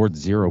 awful. they scored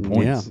 0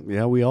 points.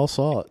 Yeah, we all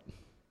saw it.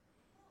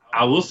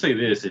 I will say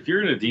this. If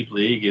you're in a deep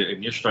league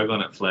and you're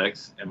struggling at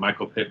flex and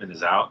Michael Pittman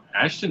is out,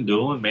 Ashton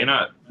Doolin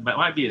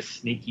might be a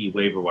sneaky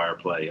waiver wire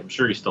play. I'm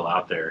sure he's still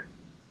out there.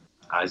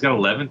 He's got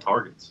 11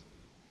 targets.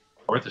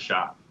 Worth a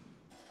shot.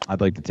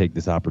 I'd like to take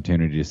this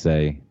opportunity to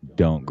say,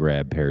 don't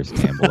grab Paris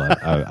Campbell.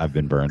 I've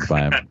been burned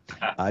by him.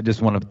 I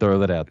just want to throw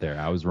that out there.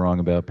 I was wrong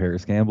about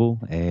Paris Campbell,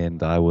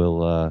 and I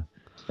will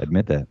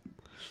admit that.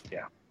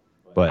 Yeah.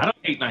 But I don't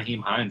hate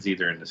Naheem Hines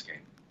either in this game.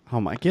 Oh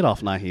my, get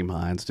off Naheem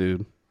Hines,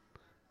 dude.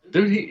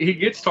 Dude, he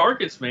gets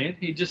targets, man.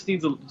 He just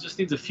needs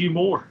a few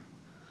more.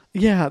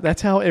 Yeah,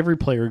 that's how every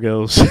player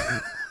goes.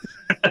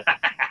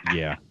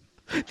 yeah,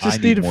 Just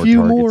I need a more few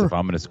targets more. if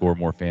I'm going to score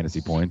more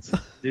fantasy points.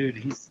 Dude,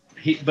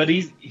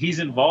 he's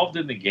involved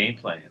in the game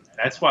plan.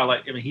 That's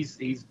why,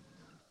 he's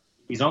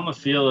on the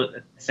field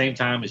at the same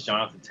time as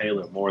Jonathan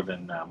Taylor more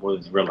than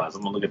you realize.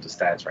 I'm gonna look at the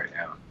stats right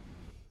now.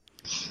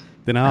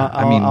 Then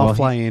I'll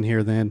fly in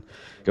here then.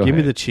 Go Give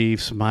me ahead. the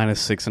Chiefs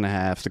minus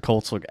 6.5. The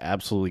Colts look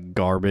absolutely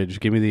garbage.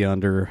 Give me the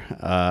under.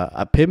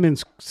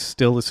 Pittman's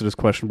still listed as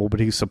questionable, but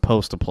he's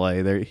supposed to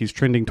play. He's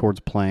trending towards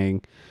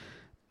playing.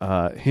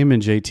 Him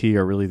and JT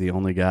are really the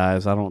only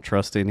guys. I don't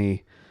trust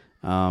any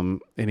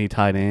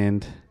tight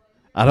end.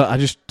 I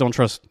just don't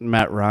trust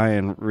Matt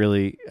Ryan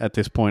really at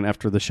this point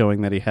after the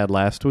showing that he had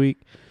last week.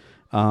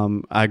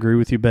 I agree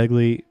with you,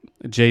 Begley.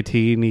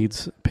 JT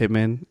needs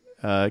Pittman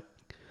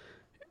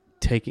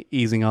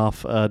easing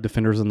off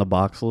defenders in the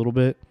box a little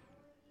bit.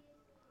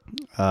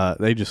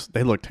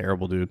 They look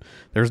terrible, dude.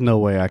 There's no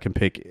way I can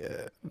pick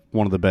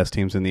one of the best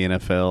teams in the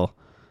NFL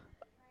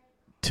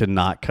to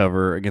not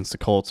cover against the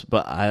Colts.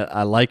 But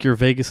I like your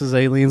Vegas'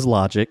 aliens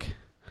logic.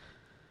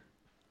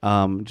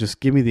 Just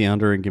give me the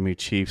under and give me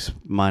Chiefs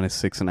minus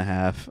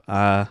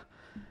 6.5.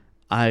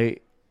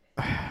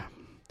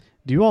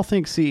 Do you all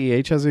think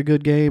CEH has a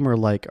good game, or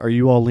are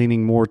you all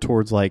leaning more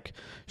towards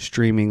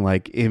streaming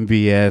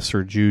MVS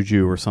or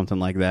Juju or something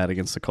like that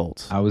against the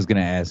Colts? I was going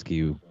to ask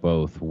you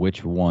both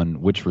which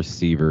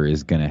receiver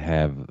is going to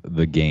have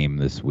the game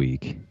this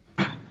week.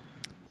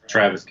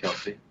 Travis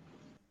Kelce.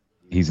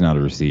 He's not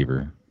a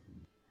receiver.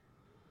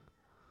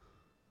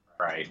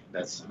 Right. Right.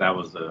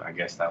 I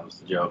guess that was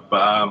the joke.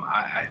 But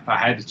if I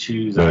had to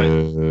choose,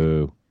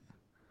 Boo.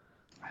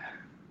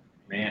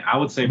 I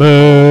would say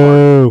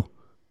Boo!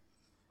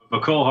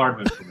 McCole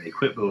Hardman for me.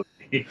 Quit booing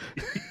me.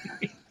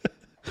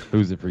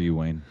 Who's it for you,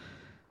 Wayne?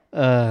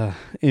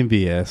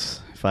 MVS.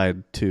 If I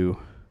had to,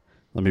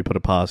 let me put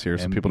a pause here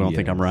so people don't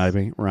think I'm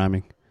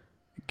rhyming.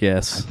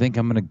 Guess. I think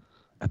I'm gonna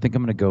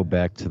go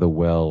back to the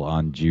well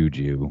on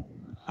Juju.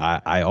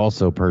 I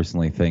also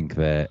personally think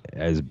that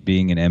as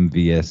being an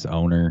MVS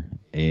owner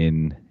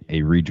in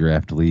a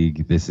redraft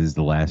league, this is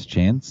the last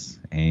chance,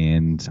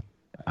 and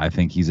I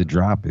think he's a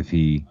drop if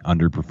he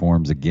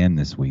underperforms again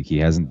this week. He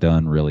hasn't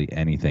done really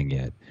anything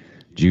yet.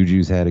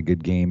 Juju's had a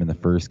good game in the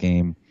first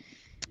game.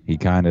 He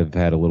kind of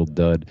had a little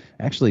dud.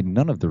 Actually,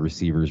 none of the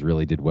receivers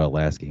really did well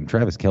last game.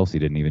 Travis Kelce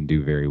didn't even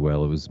do very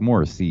well. It was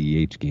more a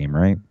CEH game,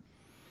 right?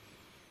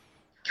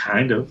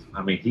 Kind of.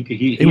 I mean,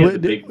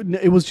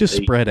 it was just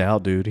spread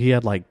out, dude. He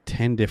had like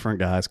 10 different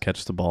guys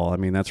catch the ball. I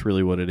mean, that's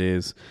really what it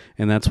is.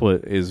 And that's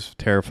what is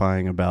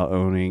terrifying about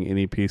owning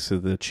any piece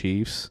of the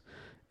Chiefs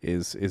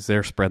is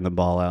they're spreading the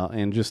ball out.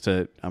 And just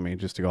to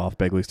go off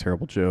Begley's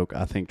terrible joke,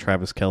 I think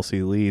Travis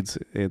Kelce leads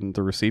in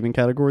the receiving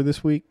category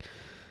this week.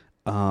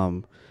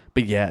 But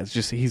yeah, it's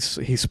just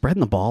he's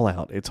spreading the ball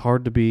out. It's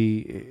hard to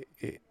be.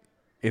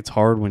 It's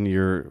hard when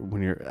you're.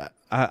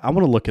 I'm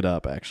gonna look it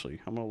up.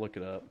 Actually, I'm gonna look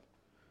it up.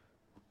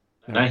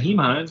 Nyheim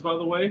Hines, by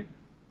the way,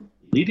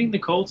 leading the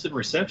Colts in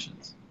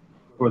receptions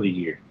for the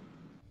year.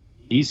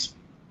 He's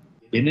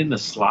been in the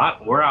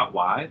slot or out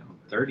wide on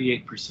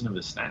 38% of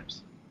his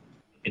snaps.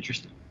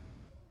 Interesting.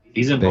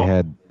 He's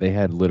involved. They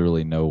had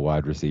literally no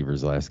wide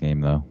receivers last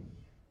game though.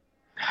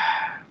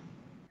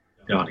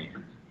 Donnie,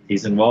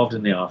 he's involved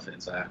in the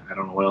offense. I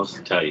don't know what else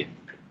to tell you.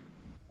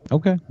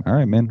 Okay, all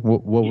right, man.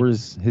 What were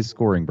his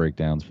scoring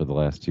breakdowns for the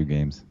last two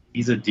games?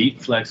 He's a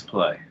deep flex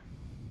play.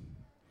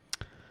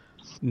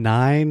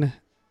 Nine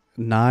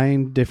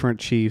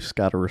different Chiefs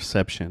got a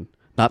reception.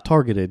 Not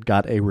targeted,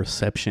 got a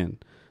reception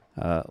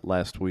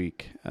last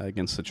week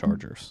against the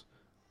Chargers.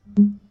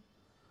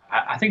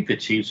 I think the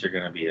Chiefs are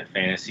going to be a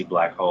fantasy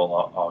black hole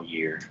all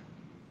year.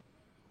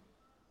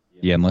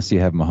 Yeah, unless you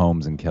have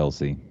Mahomes and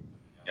Kelce.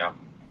 Yeah.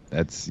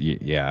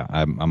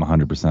 I'm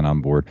 100%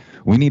 on board.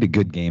 We need a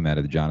good game out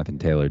of Jonathan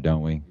Taylor,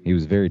 don't we? He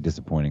was very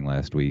disappointing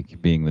last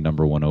week, being the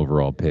number 1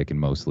 overall pick in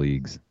most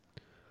leagues.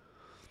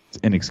 It's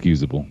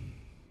inexcusable.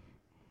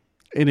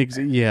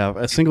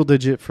 A single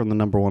digit from the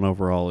number 1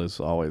 overall is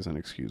always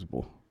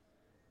inexcusable.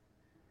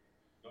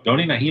 Don't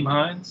need Nyheim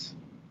Hines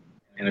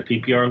in a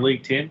PPR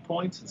league, 10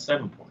 points and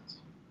 7 points.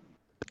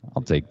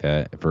 I'll take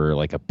that for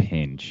like a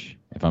pinch,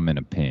 if I'm in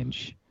a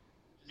pinch.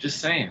 Just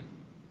saying.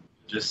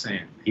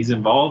 He's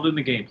involved in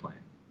the game plan.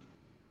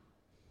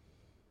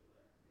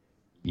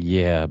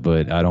 Yeah,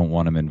 but I don't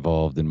want him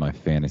involved in my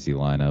fantasy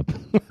lineup.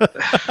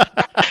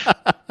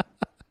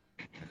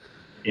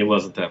 It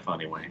wasn't that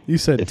funny, Wayne. You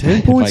said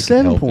 10 points,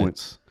 7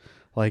 points.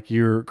 Like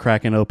you're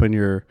cracking open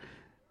your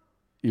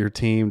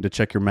team to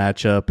check your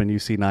matchup, and you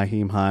see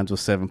Nyheim Hines with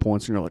 7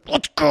 points, and you're like,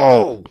 let's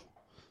go!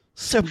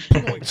 7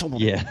 points.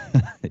 Yeah.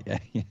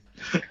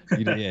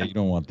 You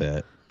don't want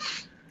that.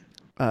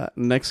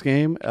 Next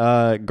game,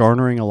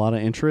 garnering a lot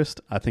of interest.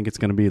 I think it's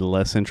going to be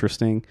less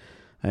interesting,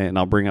 and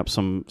I'll bring up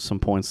some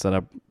points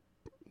that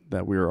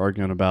we were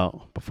arguing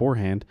about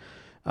beforehand.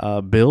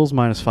 Bills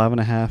minus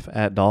 5.5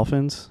 at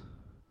Dolphins.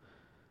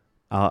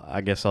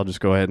 I guess I'll just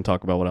go ahead and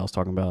talk about what I was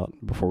talking about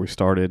before we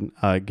started.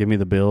 Give me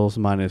the Bills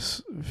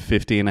minus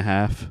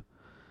 50.5.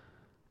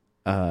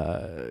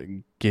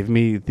 Give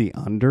me the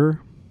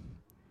under.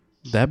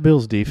 That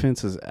Bills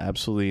defense is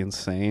absolutely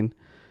insane.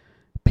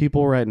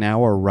 People right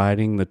now are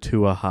riding the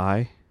Tua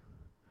high,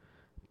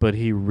 but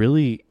he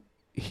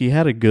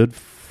had a good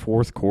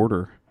fourth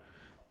quarter.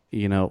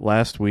 You know,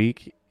 last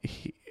week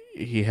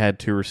he had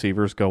 2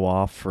 receivers go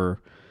off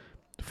for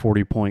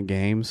 40-point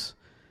games,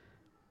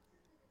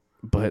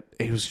 but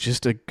it was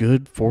just a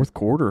good fourth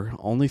quarter.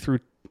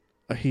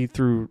 He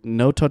threw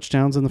no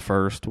touchdowns in the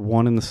first,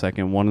 1 in the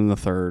second, 1 in the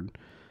third,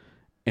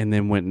 and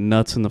then went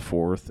nuts in the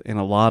fourth. And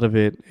a lot of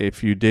it,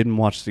 if you didn't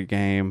watch the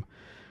game,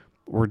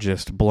 were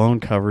just blown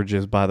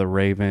coverages by the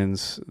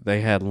Ravens. They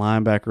had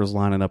linebackers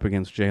lining up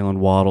against Jalen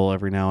Waddle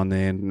every now and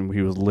then, and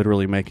he was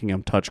literally making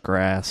him touch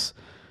grass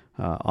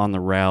on the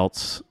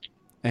routes.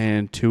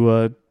 And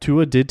Tua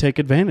did take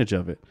advantage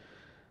of it.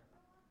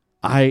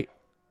 I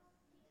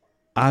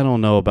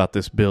don't know about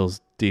this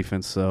Bills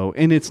defense, though.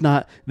 And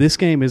this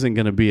game isn't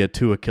going to be a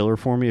Tua killer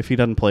for me. If he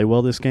doesn't play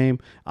well this game,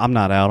 I'm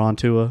not out on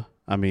Tua.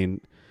 I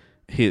mean,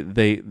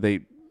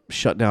 they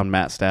shut down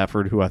Matt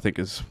Stafford, who I think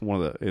is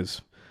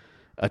is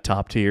a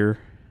top tier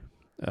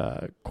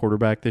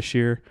quarterback this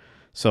year.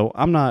 So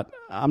I'm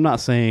not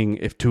saying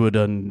if Tua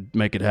doesn't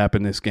make it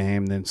happen this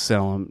game, then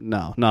sell him.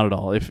 No, not at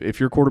all. If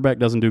your quarterback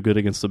doesn't do good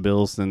against the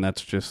Bills, then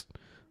that's just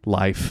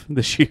life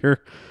this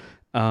year.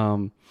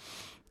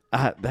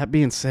 That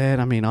being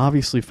said, I mean,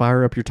 obviously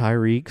fire up your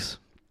Tyreeks.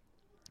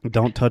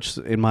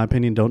 In my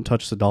opinion, don't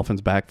touch the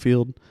Dolphins'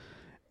 backfield.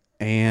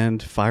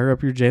 and fire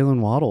up your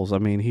Jalen Waddles. I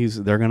mean,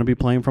 they're going to be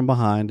playing from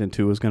behind, and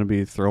Tua's going to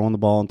be throwing the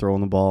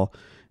ball,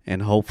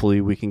 and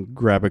hopefully we can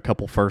grab a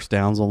couple first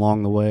downs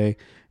along the way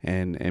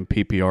and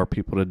PPR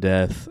people to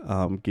death.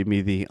 Give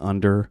me the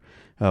under.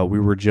 We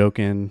were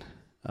joking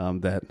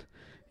that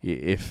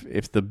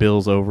if the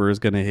Bills over is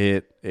going to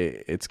hit,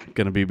 it's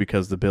going to be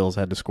because the Bills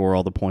had to score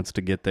all the points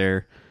to get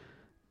there.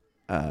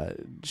 I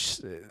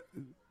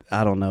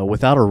don't know.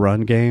 Without a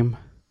run game,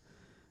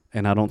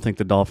 and I don't think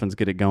the Dolphins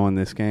get it going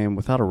this game.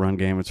 Without a run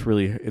game, it's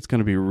going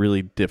to be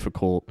really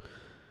difficult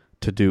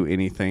to do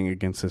anything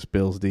against this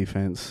Bills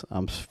defense.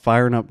 I'm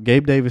firing up.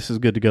 Gabe Davis is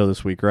good to go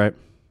this week, right?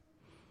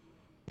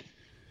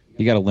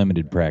 He got a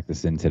limited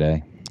practice in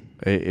today.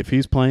 If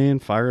he's playing,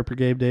 fire up your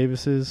Gabe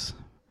Davises.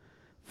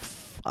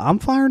 I'm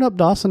firing up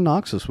Dawson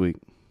Knox this week.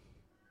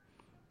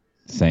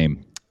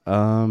 Same.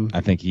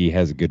 I think he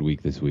has a good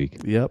week this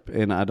week. Yep,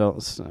 and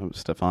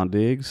Stephon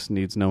Diggs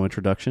needs no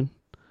introduction.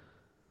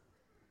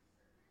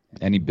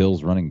 Any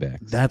Bills running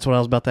backs? That's what I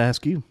was about to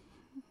ask you.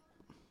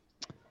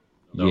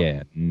 No.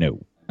 Yeah,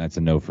 no. That's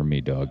a no for me,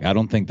 dog. I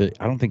don't think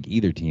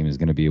either team is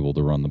going to be able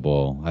to run the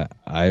ball.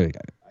 I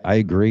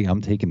agree.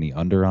 I'm taking the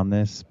under on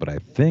this, but I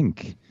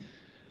think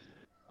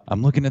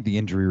I'm looking at the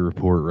injury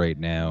report right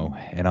now,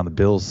 and on the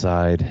Bills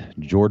side,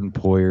 Jordan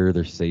Poyer,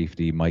 their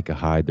safety, Micah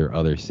Hyde, their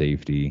other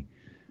safety,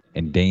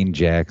 and Dane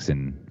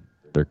Jackson,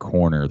 their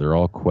corner, they're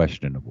all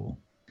questionable.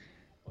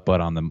 But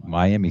on the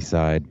Miami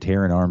side,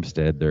 Taron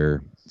Armstead,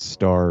 their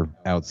star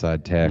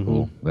outside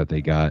tackle that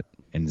they got,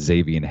 and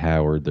Xavier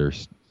Howard, their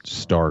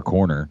star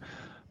corner,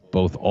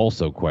 both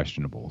also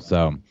questionable.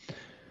 So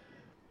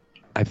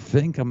I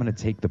think I'm going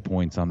to take the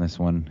points on this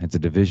one. It's a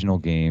divisional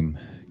game.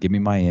 Give me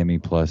Miami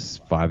plus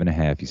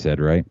 5.5. You said,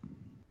 right,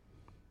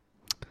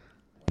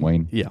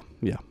 Wayne? Yeah.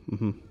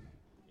 Mm-hmm.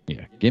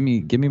 Yeah. Give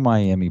me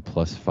Miami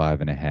plus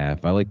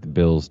 5.5. I like the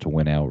Bills to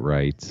win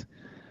outright,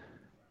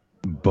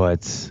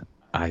 but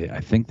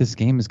I think this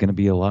game is going to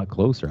be a lot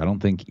closer. I don't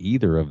think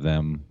either of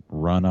them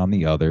run on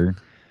the other.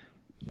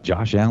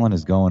 Josh Allen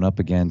is going up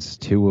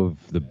against two of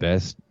the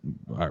best,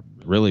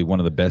 really one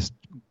of the best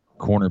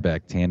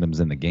cornerback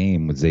tandems in the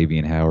game with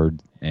Xavier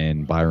Howard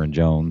and Byron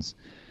Jones.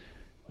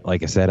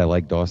 Like I said, I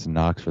like Dawson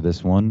Knox for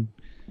this one,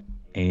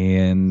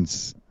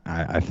 and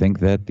I think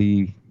that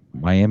the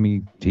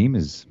Miami team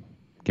is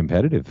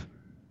competitive.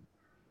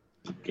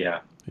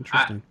 Yeah.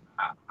 Interesting.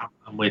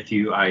 I'm with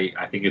you.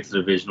 I think it's a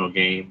divisional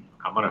game.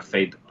 I'm going to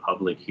fade the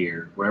public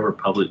here. Wherever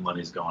public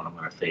money's going, I'm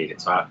going to fade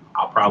it. So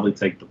I'll probably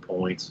take the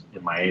points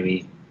in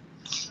Miami.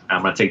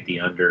 I'm going to take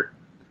the under.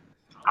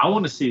 I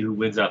want to see who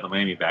wins out in the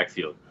Miami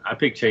backfield. I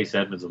picked Chase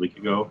Edmonds a week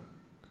ago.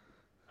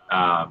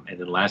 And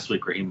then last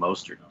week, Raheem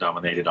Mostert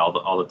dominated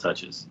all the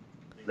touches.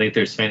 I think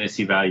there's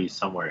fantasy value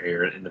somewhere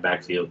here in the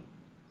backfield.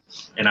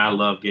 And I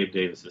love Gabe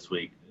Davis this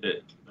week.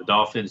 The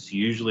Dolphins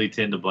usually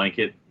tend to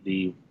blanket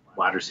the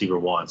wide receiver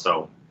one.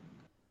 So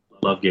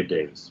love Gabe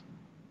Davis.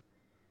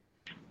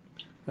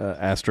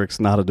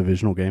 Asterisk, not a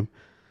divisional game.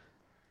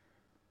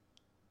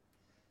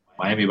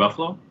 Miami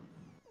Buffalo?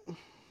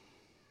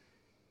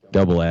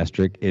 Double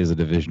asterisk is a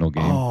divisional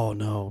game. Oh,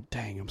 no.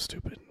 Dang, I'm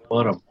stupid.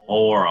 What a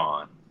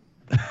moron.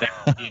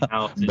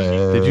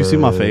 Did you see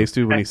my face,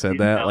 dude, when he said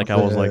that? Like, I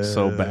was, like,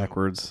 so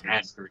backwards.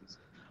 Asterisk.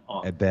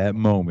 At that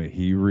moment,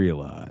 he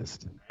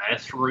realized.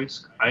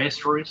 Asterisk.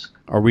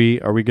 Are we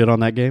good on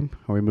that game?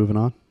 Are we moving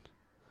on?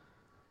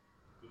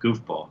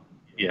 Goofball.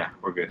 Yeah,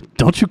 we're good.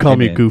 Don't you call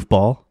me a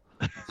goofball.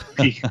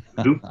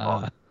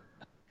 Goofball.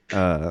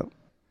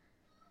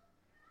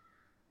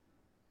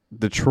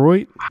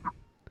 Detroit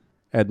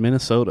at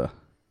Minnesota.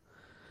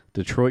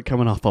 Detroit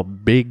coming off a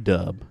big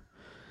dub.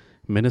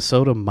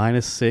 Minnesota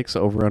 -6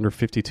 over under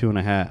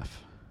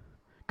 52.5.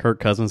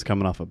 Kirk Cousins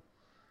coming off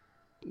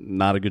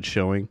not a good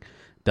showing.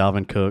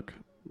 Dalvin Cook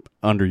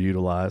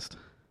underutilized.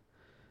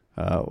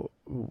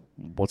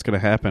 What's going to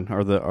happen?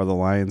 Are the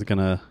Lions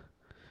gonna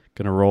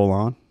roll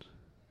on?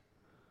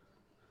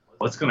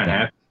 What's going to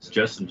happen is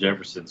Justin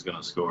Jefferson's going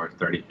to score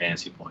 30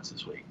 fantasy points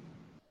this week.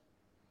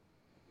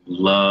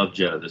 Love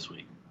Jetta this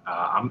week.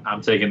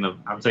 I'm taking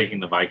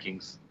the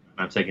Vikings.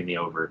 I'm taking the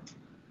over.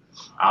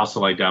 I also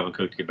like Dalvin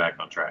Cook to get back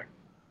on track.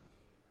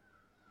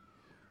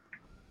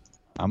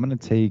 I'm gonna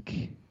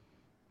take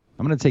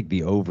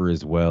the over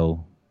as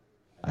well.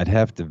 I'd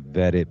have to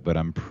vet it, but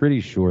I'm pretty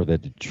sure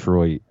that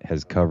Detroit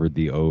has covered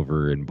the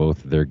over in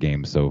both of their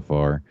games so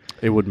far.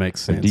 It would make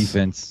sense.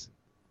 The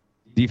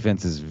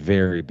defense is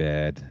very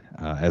bad.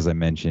 As I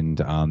mentioned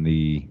on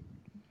the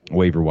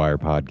Waiver Wire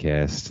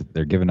podcast,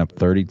 they're giving up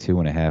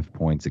 32.5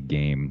 points a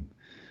game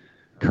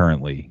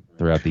currently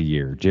throughout the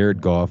year. Jared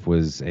Goff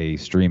was a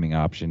streaming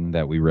option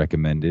that we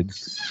recommended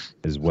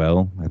as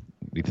well.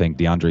 We think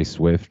DeAndre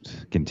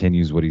Swift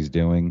continues what he's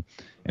doing,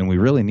 and we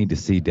really need to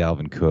see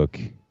Dalvin Cook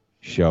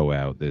show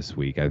out this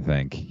week. I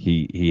think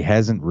he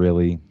hasn't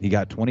really. He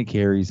got 20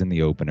 carries in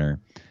the opener.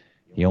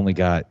 He only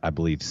got, I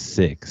believe,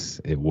 6.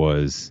 It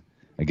was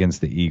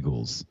against the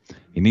Eagles.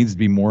 He needs to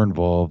be more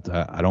involved.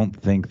 I don't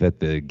think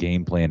that the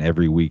game plan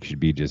every week should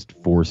be just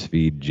force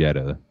feed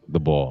Jetta the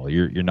ball.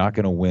 You're not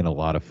going to win a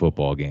lot of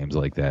football games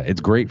like that.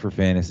 It's great for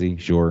fantasy,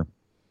 sure.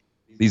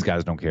 These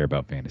guys don't care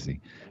about fantasy.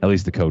 At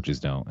least the coaches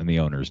don't and the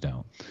owners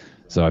don't.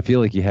 So I feel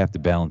like you have to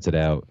balance it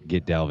out,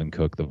 get Dalvin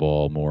Cook the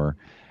ball more.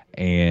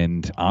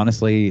 And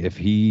honestly, if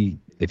he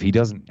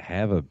doesn't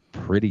have a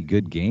pretty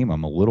good game,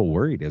 I'm a little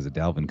worried as a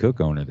Dalvin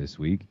Cook owner this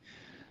week.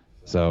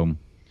 So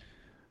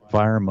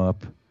fire him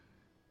up.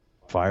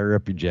 Fire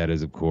up your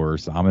Jettas, of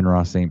course.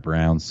 Amon-Ra St.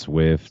 Brown,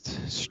 Swift.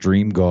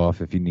 Stream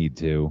Goff if you need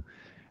to.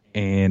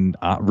 And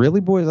really,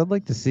 boys, I'd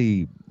like to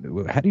see,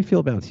 how do you feel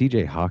about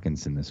TJ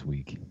Hawkinson this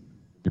week?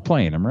 You're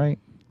playing him, right?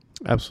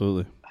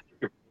 Absolutely.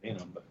 You're playing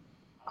him, but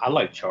I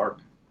like Chark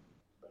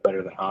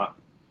better than Hawk.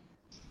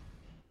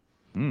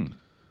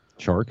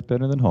 Chark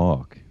better than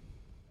Hawk.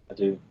 I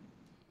do.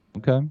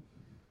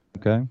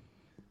 Okay.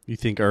 You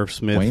think Irv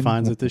Smith Wayne?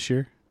 finds it this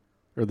year?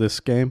 Or this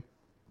game?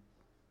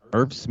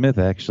 Irv Smith,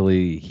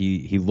 actually,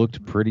 he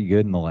looked pretty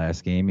good in the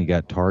last game. He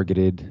got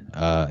targeted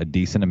a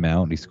decent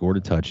amount. He scored a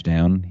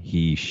touchdown.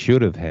 He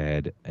should have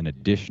had an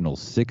additional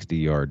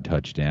 60-yard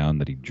touchdown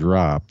that he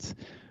dropped,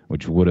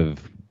 which would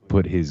have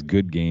put his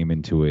good game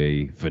into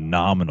a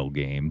phenomenal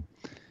game.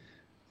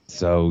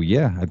 So,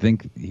 yeah, I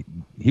think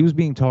he was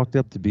being talked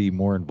up to be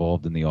more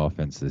involved in the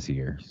offense this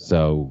year.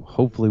 So,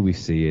 hopefully we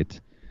see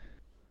it.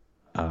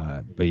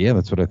 But, yeah,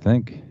 that's what I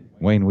think.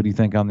 Wayne, what do you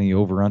think on the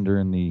over-under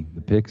and the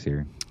picks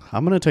here?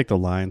 I'm going to take the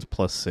Lions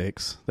plus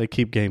 6. They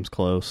keep games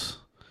close.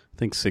 I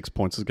think 6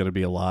 points is going to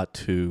be a lot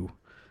to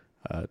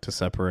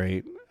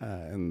separate,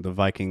 and the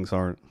Vikings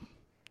aren't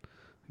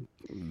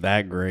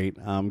that great.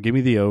 Give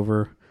me the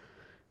over.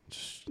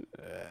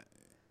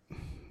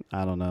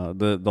 I don't know.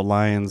 The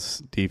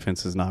Lions'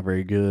 defense is not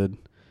very good,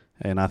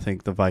 and I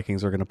think the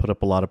Vikings are going to put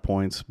up a lot of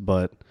points,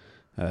 but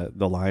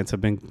the Lions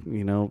have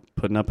been,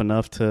 putting up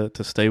enough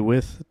to stay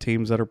with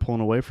teams that are pulling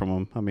away from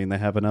them. I mean, they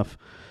have enough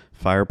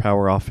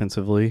firepower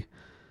offensively.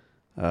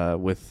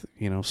 With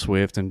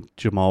Swift and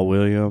Jamal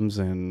Williams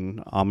and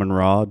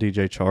Amon-Ra,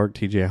 DJ Chark,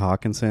 TJ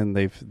Hawkinson,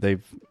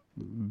 they've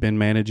been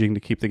managing to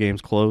keep the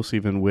games close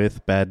even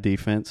with bad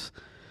defense.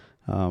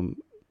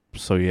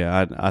 So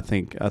yeah, I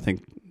think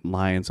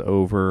Lions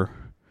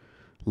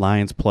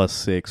plus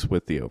 6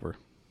 with the over.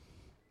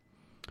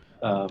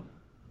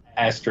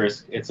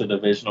 Asterisk, it's a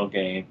divisional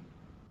game.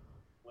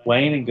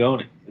 Wayne and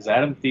Goni, is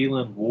Adam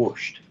Thielen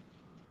washed?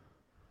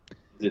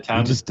 Is it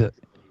time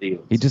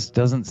He just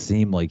doesn't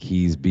seem like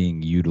he's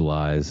being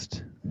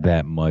utilized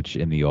that much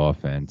in the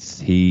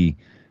offense. He,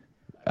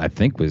 I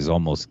think, was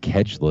almost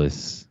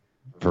catchless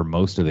for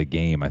most of the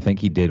game. I think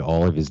he did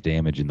all of his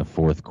damage in the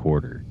fourth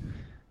quarter.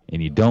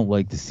 And you don't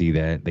like to see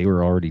that. They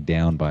were already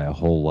down by a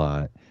whole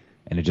lot.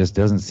 And it just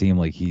doesn't seem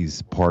like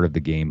he's part of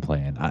the game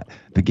plan.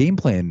 The game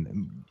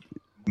plan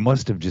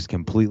must have just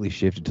completely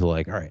shifted to all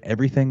right,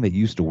 everything that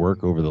used to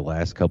work over the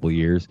last couple of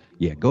years,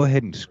 yeah, go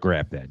ahead and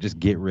scrap that. Just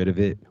get rid of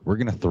it. We're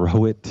going to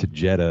throw it to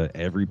Jetta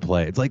every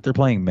play. It's like they're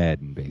playing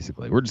Madden,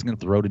 basically. We're just going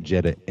to throw to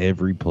Jetta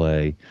every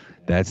play.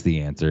 That's the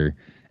answer.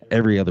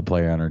 Every other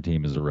player on our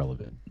team is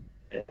irrelevant.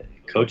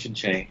 Coaching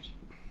change.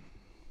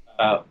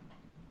 Wayne,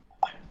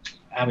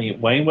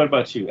 what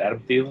about you?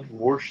 Adam Thielen,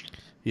 washed?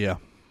 Yeah.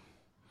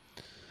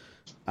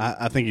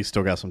 I think he's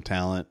still got some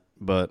talent.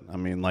 But, I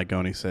mean, like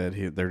Goni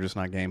said, they're just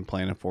not game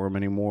planning for him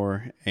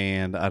anymore.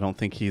 And I don't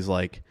think he's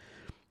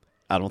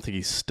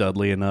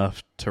studly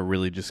enough to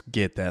really just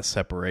get that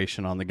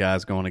separation on the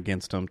guys going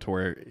against him to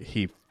where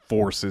he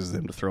forces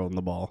them to throw him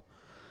the ball.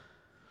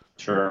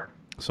 Sure.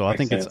 So I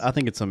think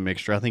it's a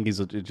mixture. I think he's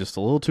just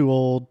a little too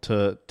old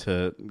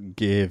to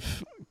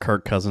give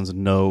Kirk Cousins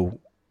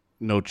no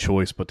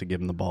choice but to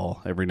give him the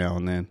ball every now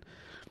and then.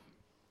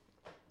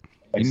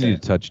 You need a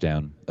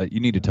touchdown. You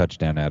need a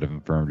touchdown out of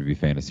him for him to be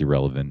fantasy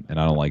relevant, and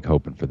I don't like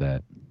hoping for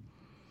that.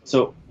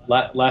 So,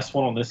 last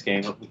one on this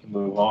game, we can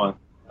move on.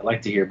 I'd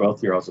like to hear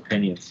both your all's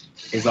opinions.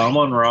 Is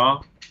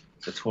Amon-Ra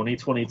the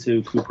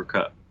 2022 Cooper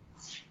Kupp?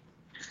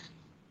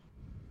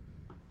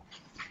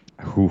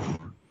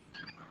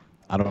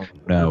 I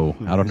don't know.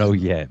 I don't know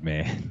yet,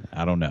 man.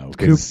 I don't know.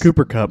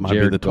 Cooper Kupp might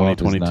Jared be the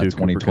 2022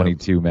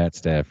 2022 Matt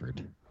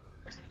Stafford.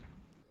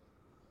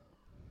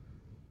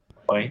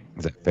 Wayne?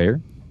 Is that fair?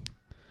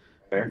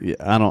 Yeah,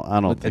 I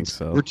don't think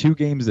so. We're 2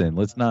 games in.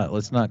 Let's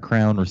not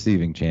crown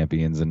receiving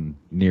champions and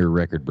near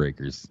record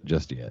breakers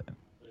just yet.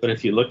 But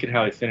if you look at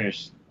how he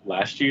finished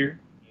last year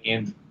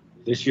and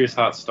this year's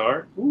hot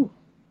start, ooh.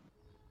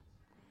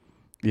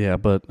 Yeah,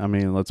 but I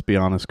mean, let's be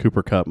honest.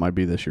 Cooper Kupp might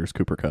be this year's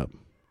Cooper Kupp.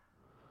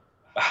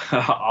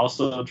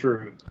 Also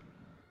true.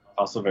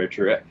 Also very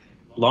true.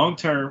 Long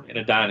term in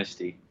a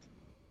dynasty,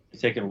 you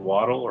taking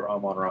Waddle or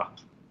Amon-Ra?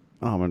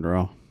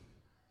 Amon-Ra.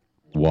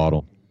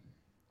 Waddle.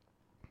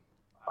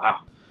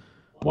 Wow.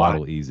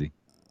 Waddle easy.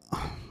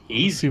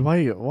 Easy.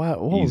 What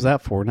was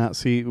that for? I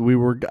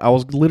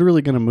was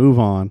literally going to move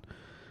on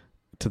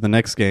to the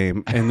next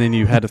game, and then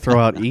you had to throw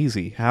out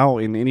easy. How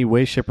in any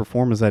way, shape, or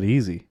form is that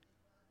easy?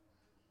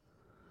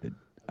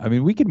 I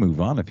mean, we can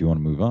move on if you want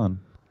to move on.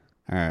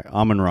 All right,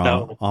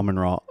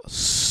 Amon-Ra,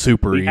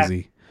 super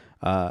easy.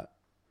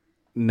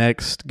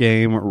 Next Next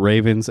game,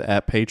 Ravens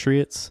at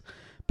Patriots.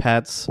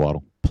 Pats.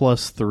 Waddle.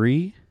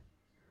 +3.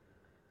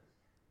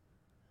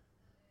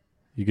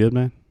 You good,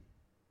 man?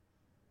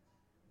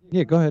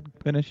 Yeah, go ahead.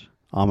 Finish.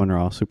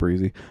 Amon-Ra, super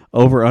easy.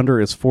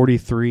 Over-under is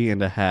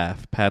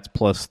 43.5. Pats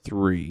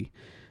 +3.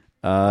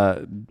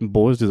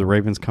 Boys, do the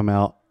Ravens come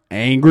out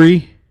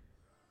angry?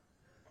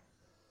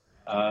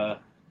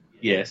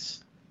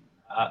 Yes.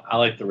 I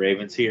like the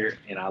Ravens here,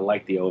 and I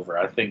like the over.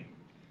 I think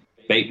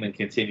Bateman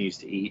continues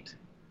to eat.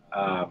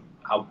 I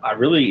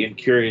really am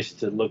curious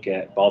to look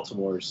at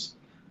Baltimore's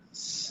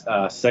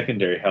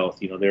secondary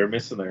health. You know, they were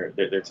missing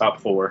their top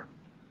four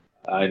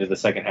into the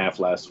second half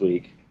last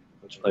week,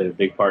 which played a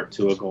big part in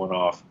Tua going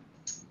off.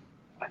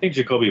 I think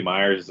Jacoby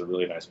Myers is a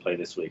really nice play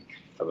this week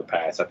for the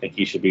Pats. I think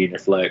he should be in your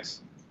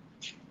flex.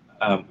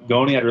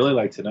 Goni, I'd really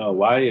like to know,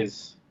 why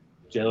is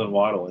Jalen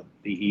Waddle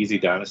the easy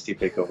dynasty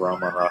pick over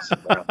Amon-Ra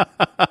St. Brown?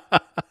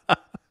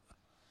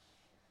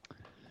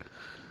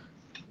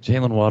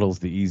 Jalen Waddle's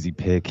the easy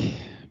pick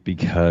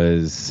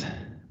because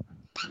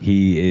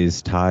he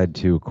is tied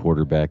to a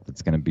quarterback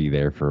that's going to be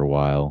there for a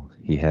while.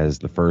 He has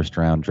the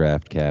first-round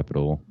draft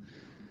capital.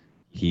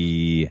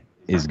 He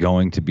is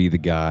going to be the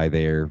guy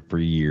there for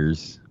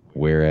years,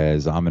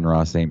 whereas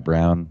Amon-Ra St.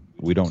 Brown,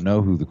 we don't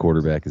know who the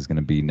quarterback is going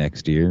to be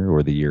next year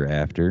or the year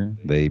after.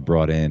 They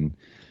brought in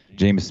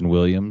Jameson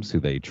Williams,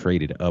 who they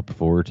traded up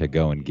for to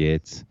go and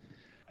get.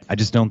 I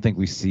just don't think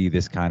we see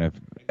this kind of,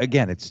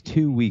 again, it's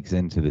 2 weeks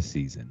into the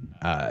season.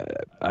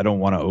 I don't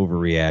want to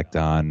overreact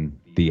on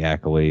the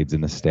accolades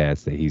and the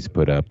stats that he's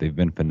put up. They've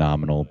been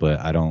phenomenal, but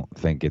I don't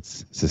think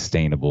it's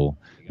sustainable.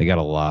 They got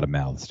a lot of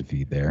mouths to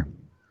feed there.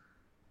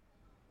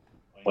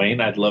 Wayne,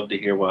 I'd love to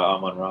hear why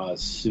Amon-Ra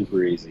is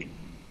super easy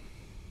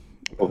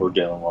over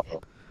Jalen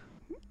Waddle.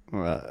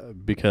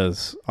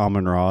 Because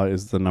Amon-Ra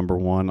is the number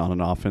one on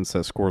an offense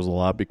that scores a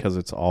lot because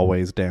it's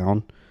always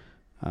down.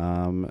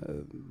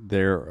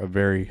 They're a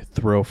very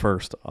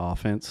throw-first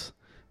offense,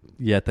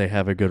 yet they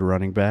have a good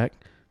running back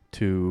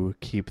to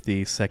keep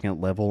the second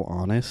level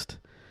honest.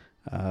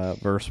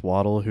 Versus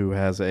Waddle, who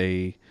has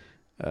a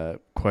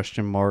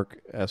question mark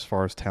as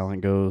far as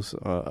talent goes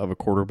of a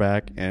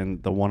quarterback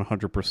and the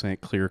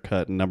 100%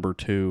 clear-cut number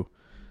 2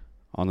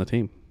 on the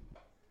team.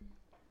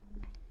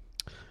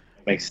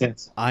 Makes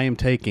sense. I am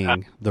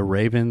taking the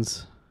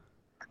Ravens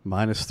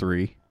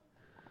 -3.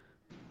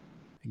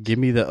 Give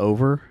me the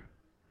over.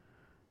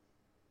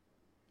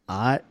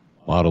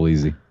 Waddle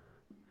easy.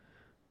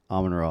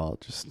 Amon-Ra,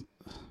 just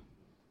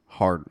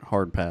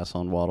hard pass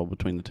on Waddle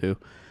between the two.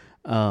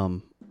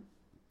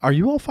 Are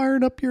you all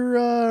firing up your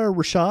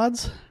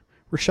Rashad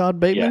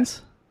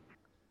Batemans?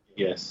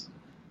 Yes.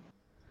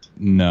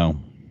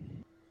 No,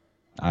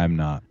 I'm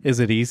not. Is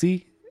it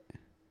easy?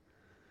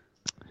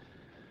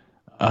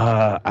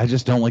 I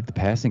just don't like the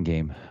passing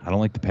game. I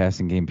don't like the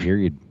passing game,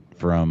 period,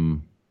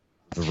 from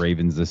the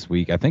Ravens this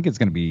week. I think it's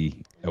going to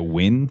be a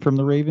win from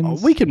the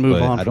Ravens. We can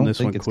move on from this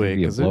one it's quick.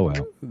 Be a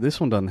blowout. This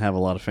one doesn't have a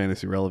lot of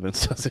fantasy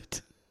relevance, does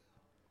it?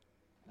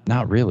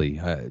 Not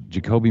really.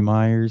 Jacoby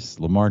Myers,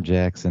 Lamar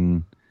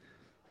Jackson,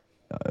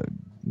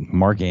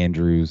 Mark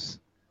Andrews.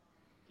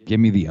 Give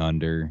me the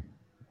under.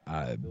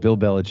 Bill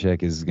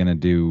Belichick is going to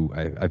do.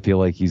 I feel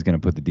like he's going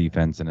to put the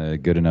defense in a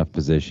good enough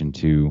position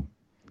to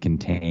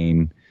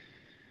contain,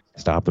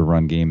 stop the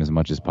run game as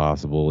much as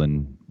possible,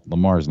 and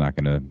Lamar's not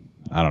going to,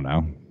 I don't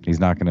know, he's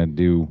not going to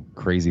do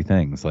crazy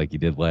things like he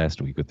did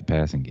last week with the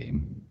passing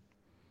game.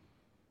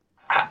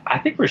 I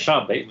think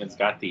Rashad Bateman's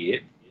got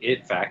the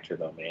it factor,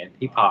 though, man.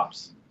 He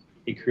pops.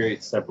 He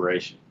creates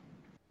separation.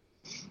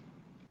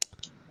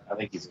 I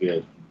think he's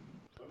good.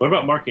 What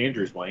about Mark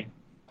Andrews, Wayne?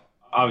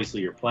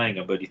 Obviously, you're playing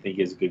him, but do you think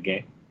he has a good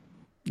game?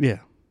 Yeah.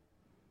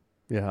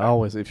 I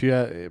always, if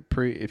you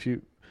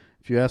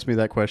ask me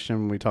that question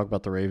when we talk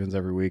about the Ravens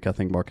every week, I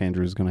think Mark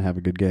Andrews is going to have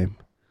a good game.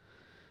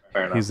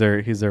 Fair enough.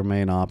 He's their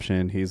main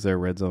option. He's their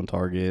red zone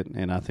target,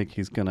 and I think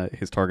his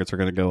targets are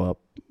going to go up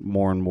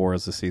more and more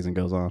as the season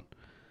goes on.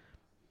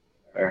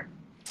 Fair.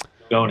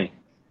 Goni,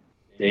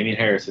 Damian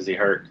Harris, is he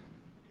hurt?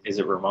 Is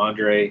it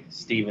Ramondre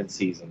Stevens'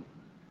 season?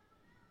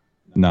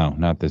 No,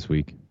 not this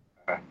week.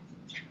 Okay.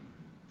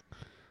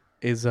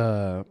 Is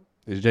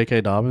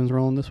J.K. Dobbins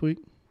rolling this week?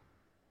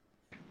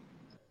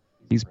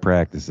 He's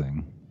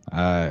practicing.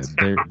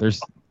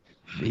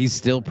 He's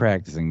still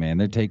practicing, man.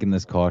 They're taking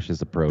this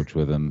cautious approach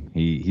with him.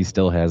 He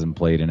still hasn't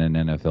played in an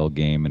NFL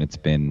game, and it's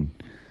been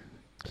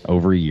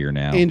over a year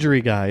now.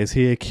 Injury guy, is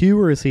he a Q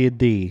or is he a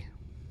D?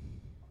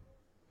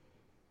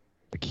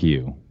 A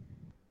Q.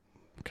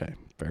 Okay,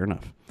 fair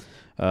enough.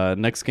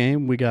 Next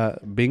game, we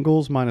got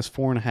Bengals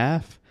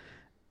 -4.5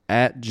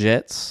 at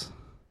Jets.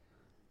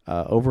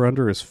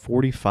 Over-under is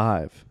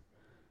 45.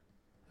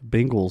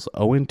 Bengals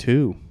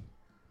 0-2.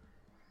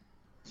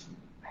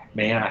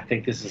 Man, I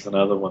think this is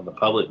another one. The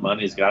public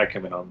money's got to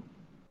come in on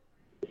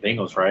the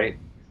Bengals, right?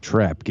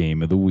 Trap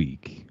game of the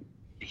week.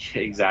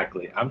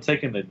 Exactly. I'm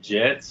taking the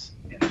Jets,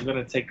 and I'm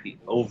going to take the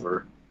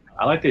over.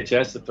 I like the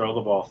Jets to throw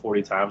the ball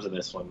 40 times in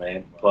this one,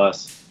 man.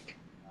 Plus,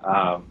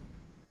 I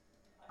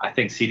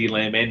think CeeDee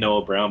Lamb and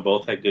Noah Brown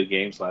both had good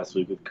games last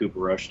week with Cooper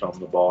Rush on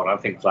the ball, and I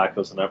think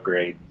Flacco's an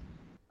upgrade.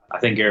 I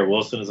think Garrett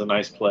Wilson is a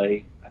nice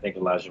play. I think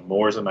Elijah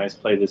Moore is a nice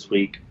play this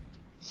week.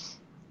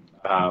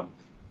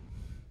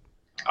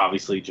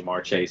 Obviously,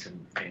 Jamar Chase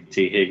and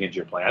T. Higgins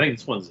are playing. I think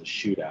this one's a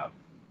shootout.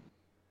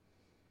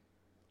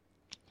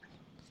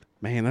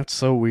 Man, that's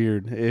so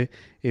weird.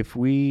 If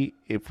we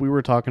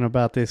were talking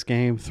about this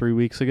game 3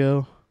 weeks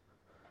ago,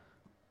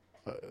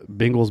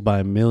 Bengals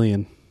by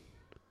 1,000,000.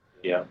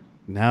 Yeah.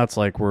 Now it's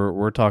like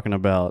we're talking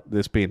about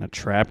this being a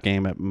trap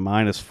game at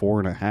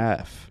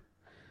 -4.5.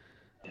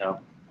 Yeah.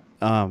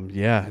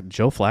 Yeah,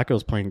 Joe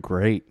Flacco's playing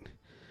great.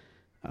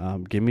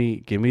 Give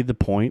me the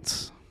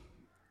points.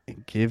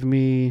 Give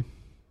me.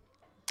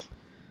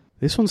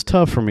 This one's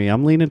tough for me.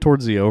 I'm leaning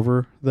towards the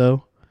over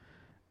though.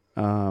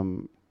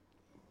 Fire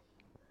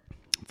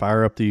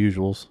up the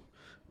usuals: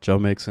 Joe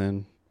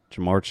Mixon,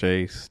 Jamar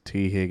Chase,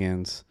 T.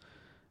 Higgins.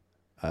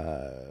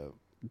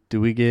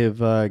 Do we give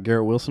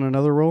Garrett Wilson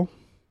another roll?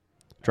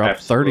 Dropped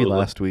Absolutely. 30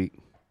 last week.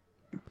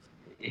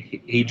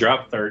 He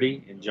dropped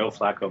 30, and Joe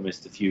Flacco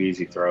missed a few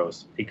easy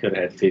throws. He could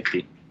have had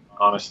 50,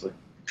 honestly.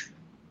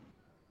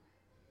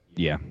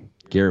 Yeah,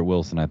 Garrett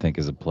Wilson, I think,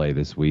 is a play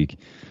this week.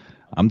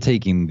 I'm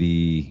taking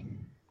the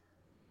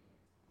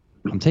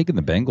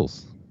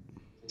Bengals.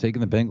 Taking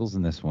the Bengals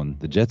in this one.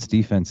 The Jets'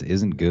 defense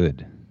isn't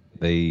good.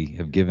 They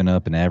have given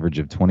up an average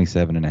of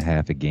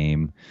 27.5 a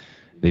game.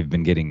 They've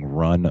been getting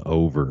run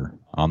over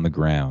on the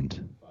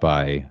ground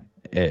by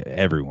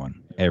everyone.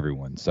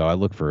 So I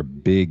look for a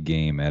big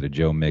game out of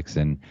Joe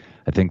Mixon.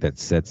 I think that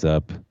sets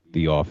up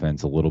the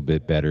offense a little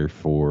bit better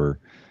for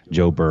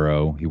Joe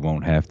Burrow. He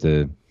won't have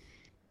to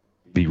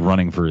be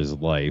running for his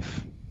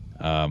life.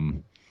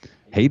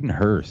 Hayden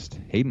Hurst.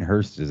 Hayden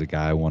Hurst is a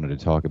guy I wanted to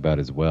talk about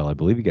as well. I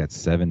believe he got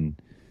seven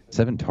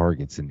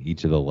targets in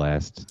each of the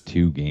last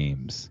 2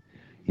 games.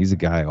 He's a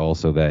guy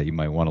also that you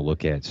might want to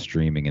look at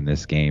streaming in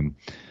this game.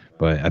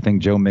 But I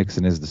think Joe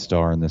Mixon is the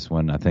star in this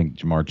one. I think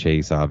Jamar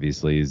Chase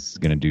obviously is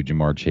going to do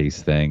Jamar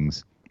Chase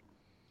things.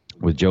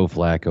 With Joe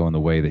Flacco and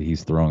the way that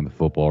he's throwing the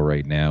football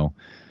right now,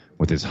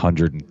 with his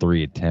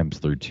 103 attempts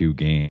through 2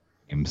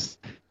 games,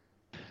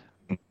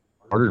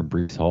 Carter and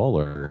Breece Hall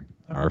are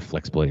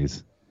flex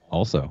plays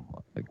also.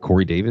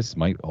 Corey Davis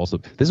might also.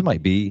 This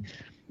might be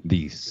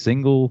the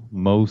single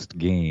most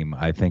game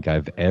I think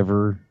I've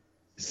ever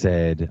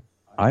said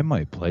I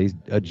might play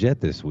a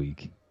Jet this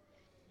week.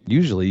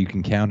 Usually you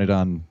can count it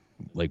on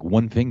like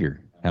one finger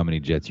how many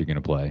Jets you're going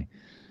to play.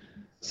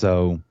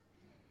 So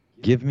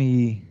give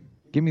me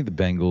the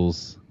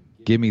Bengals,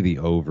 give me the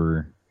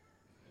over,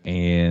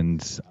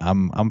 and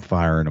I'm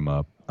firing them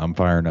up. I'm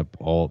firing up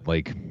all of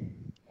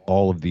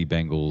the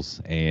Bengals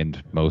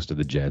and most of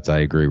the Jets. I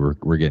agree.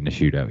 We're getting a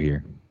shootout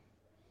here.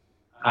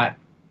 I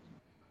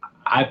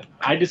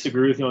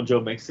disagree with you on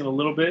Joe Mixon a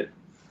little bit.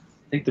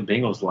 I think the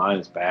Bengals line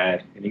is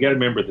bad, and you got to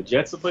remember the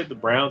Jets have played the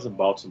Browns and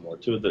Baltimore,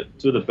 two of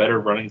the better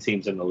running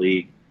teams in the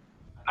league.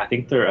 I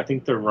think their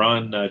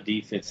run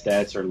defense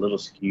stats are a little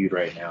skewed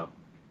right now.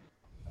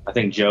 I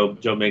think Joe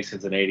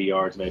Mixon's an 80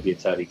 yards, maybe a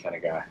tutty kind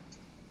of guy.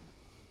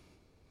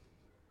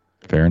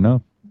 Fair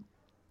enough.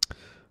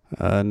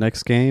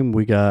 Next game,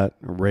 we got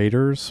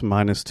Raiders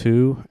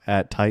 -2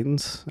 at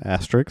Titans,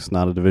 asterisk,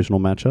 not a divisional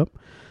matchup.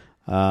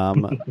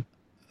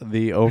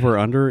 The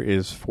over-under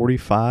is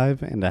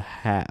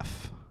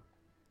 45.5.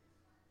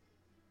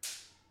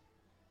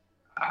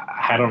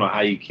 I don't know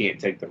how you can't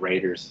take the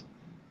Raiders.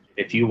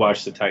 If you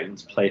watch the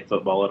Titans play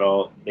football at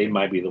all, they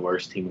might be the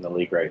worst team in the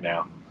league right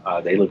now.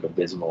 They look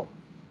abysmal.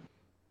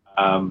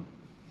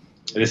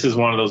 This is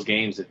one of those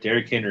games that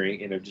Derrick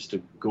Henry, in just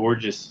a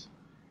gorgeous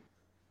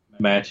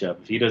matchup,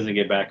 if he doesn't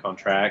get back on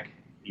track,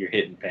 you're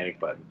hitting panic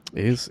button.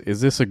 Is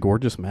this a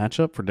gorgeous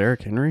matchup for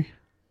Derrick Henry?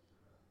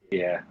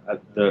 Yeah,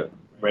 the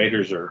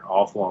Raiders are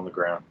awful on the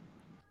ground.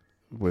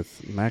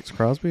 With Max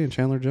Crosby and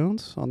Chandler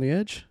Jones on the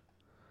edge?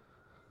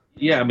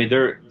 Yeah, I mean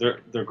they're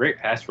great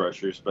pass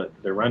rushers, but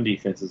their run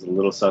defense is a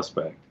little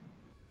suspect.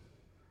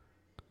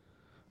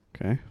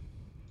 Okay.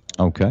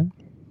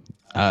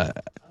 I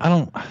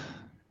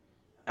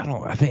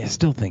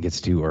still think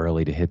it's too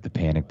early to hit the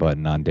panic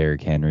button on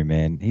Derrick Henry,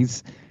 man.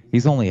 He's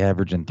only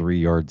averaging 3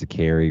 yards a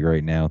carry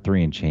right now,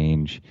 3 and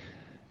change.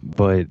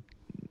 But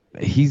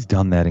he's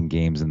done that in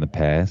games in the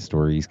past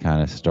where he's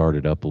kind of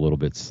started up a little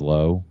bit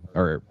slow,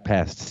 or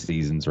past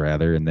seasons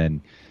rather, and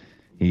then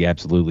he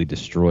absolutely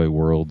destroys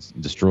worlds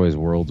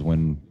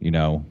when,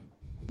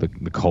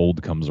 the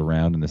cold comes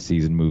around and the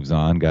season moves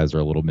on. Guys are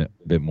a little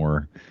bit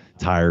more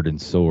tired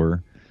and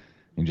sore,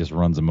 and just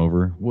runs them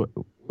over. What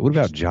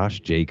about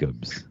Josh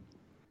Jacobs?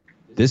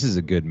 This is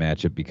a good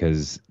matchup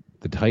because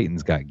the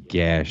Titans got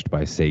gashed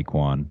by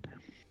Saquon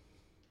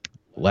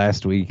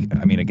last week.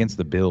 I mean, against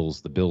the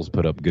Bills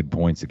put up good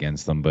points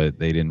against them, but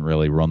they didn't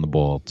really run the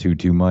ball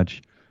too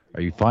much.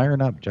 Are you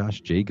firing up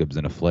Josh Jacobs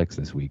in a flex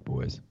this week,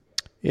 boys?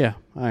 Yeah,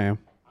 I am.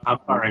 I'm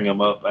firing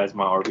him up as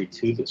my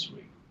RB2 this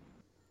week.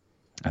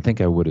 I think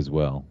I would as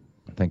well.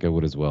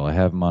 I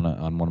have him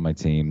on one of my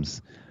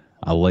teams.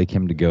 I like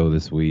him to go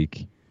this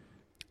week.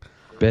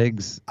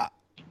 Beggs,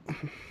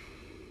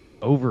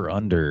 over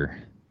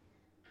under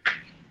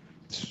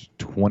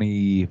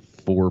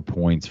 24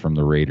 points from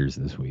the Raiders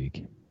this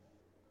week.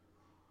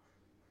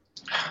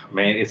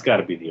 Man, it's got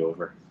to be the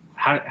over.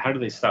 How do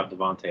they stop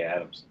Devontae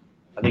Adams?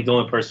 I think the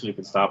only person who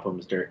can stop him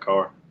is Derek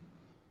Carr.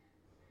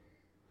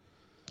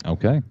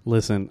 Okay.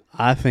 Listen,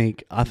 I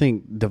think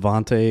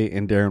Devontae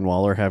and Darren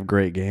Waller have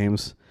great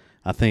games.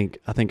 I think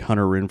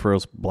Hunter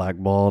Renfro's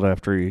blackballed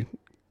after he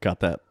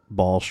got that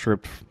ball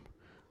stripped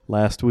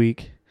last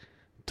week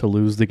to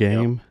lose the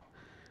game. Yep.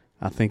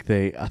 I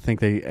think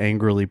they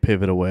angrily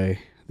pivot away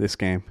this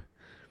game.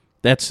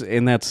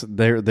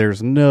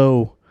 There's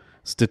no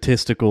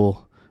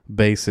statistical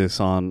basis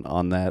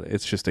on that.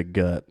 It's just a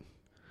gut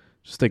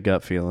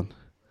feeling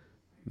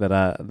that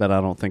I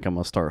don't think I'm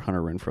gonna start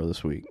Hunter Renfrow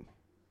this week.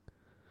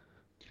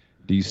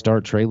 Do you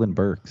start Traylon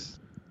Burks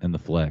in the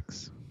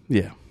flex?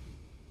 Yeah.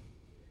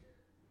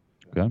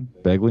 Okay.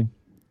 Begley?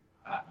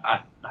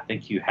 I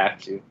think you have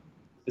to.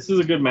 This is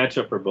a good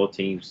matchup for both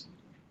teams,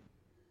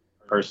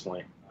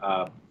 personally.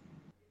 The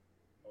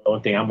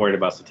only thing I'm worried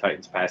about is the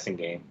Titans' passing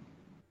game.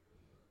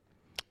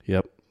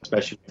 Yep.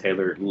 Especially with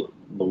Taylor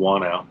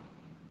Lewan out.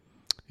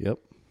 Yep.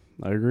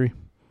 I agree.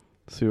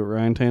 See what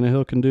Ryan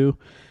Tannehill can do.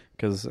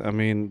 Because, I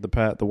mean,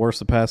 the worse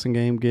the passing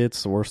game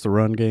gets, the worse the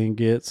run game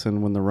gets.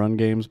 And when the run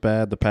game's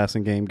bad, the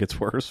passing game gets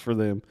worse for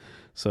them.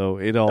 So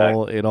it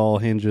all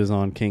hinges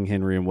on King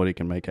Henry and what he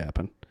can make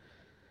happen.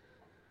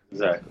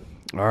 Exactly.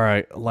 All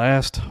right.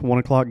 Last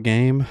 1:00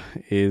 game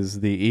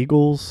is the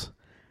Eagles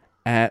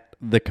at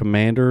the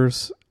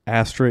Commanders.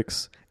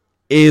 Asterix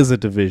is a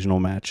divisional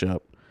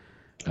matchup.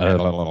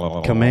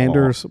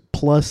 Commanders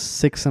plus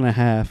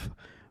 6.5.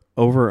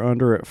 Over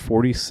under at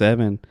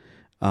 47.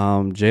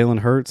 Jalen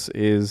Hurts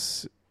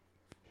is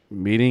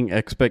meeting high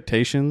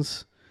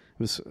expectations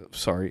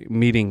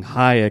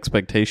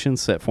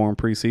set for him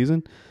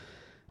preseason.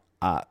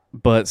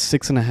 But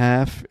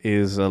 6.5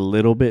 is a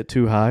little bit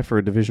too high for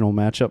a divisional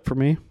matchup for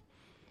me.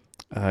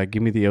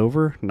 Give me the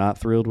over. Not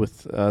thrilled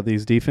with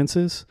these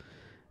defenses.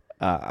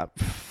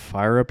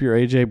 Fire up your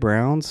AJ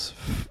Browns.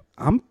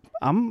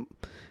 I'm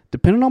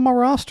depending on my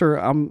roster.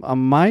 I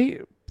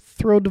might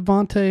throw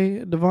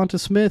Devonta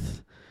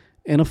Smith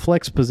in a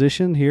flex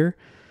position here.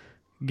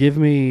 Give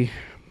me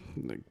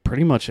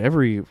pretty much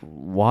every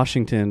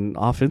Washington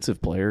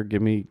offensive player.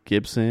 Give me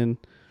Gibson,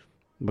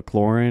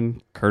 McLaurin,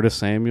 Curtis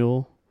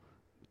Samuel,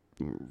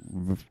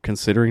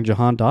 considering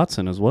Jahan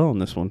Dotson as well in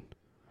this one.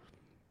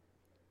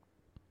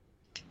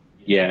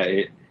 Yeah,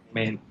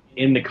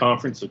 in the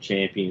Conference of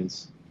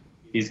Champions,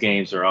 these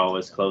games are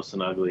always close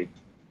and ugly.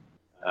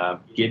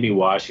 Give me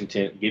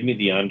Washington. Give me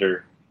the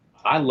under.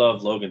 I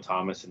love Logan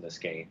Thomas in this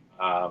game.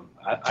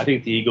 I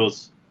think the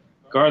Eagles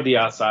guard the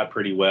outside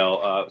pretty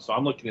well. So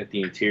I'm looking at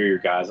the interior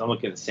guys. I'm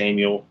looking at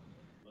Samuel,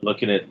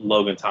 looking at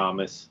Logan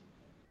Thomas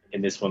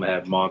in this one that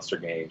have monster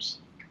games.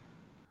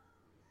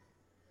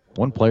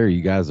 One player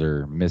you guys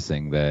are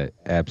missing that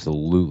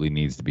absolutely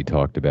needs to be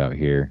talked about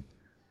here,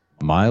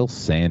 Miles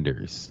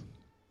Sanders.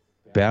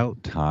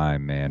 About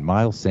time, man.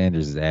 Miles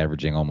Sanders is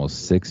averaging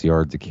almost 6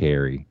 yards a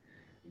carry.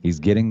 He's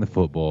getting the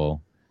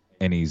football,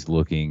 and he's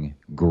looking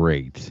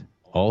great.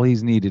 All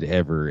he's needed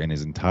ever in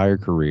his entire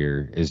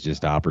career is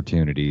just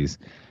opportunities,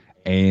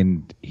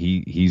 and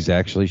he's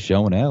actually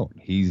showing out.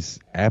 He's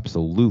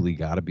absolutely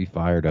got to be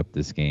fired up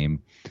this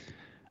game.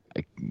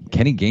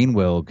 Kenny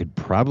Gainwell could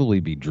probably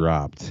be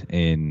dropped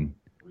in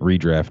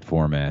redraft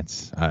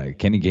formats.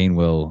 Kenny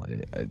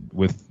Gainwell,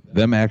 with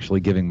them actually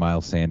giving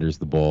Miles Sanders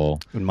the ball.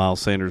 And Miles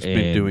Sanders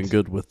been doing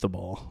good with the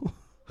ball.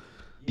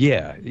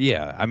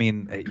 Yeah. I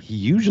mean, he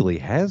usually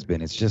has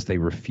been. It's just they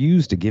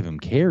refuse to give him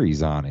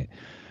carries on it.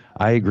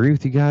 I agree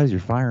with you guys. You're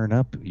firing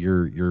up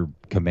your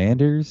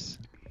Commanders,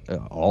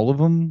 all of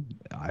them.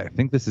 I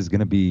think this is going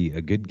to be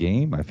a good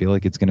game. I feel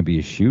like it's going to be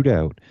a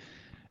shootout.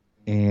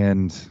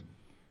 And,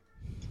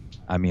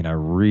 I mean, I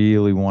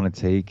really want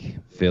to take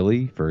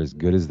Philly for as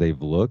good as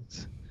they've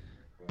looked.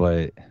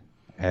 But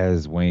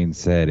as Wayne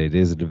said, it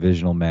is a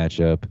divisional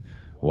matchup.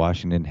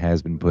 Washington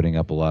has been putting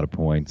up a lot of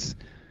points.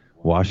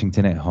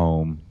 Washington at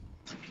home,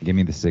 give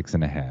me the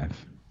 6.5,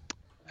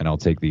 and I'll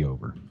take the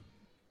over.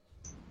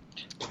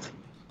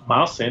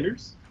 Miles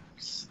Sanders,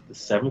 the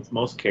 7th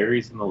most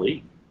carries in the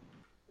league.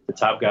 The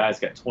top guy's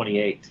got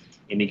 28.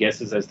 Any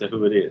guesses as to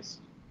who it is?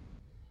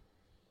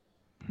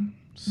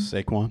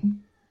 Saquon.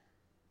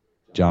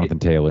 Jonathan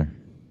Taylor.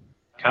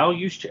 Kyle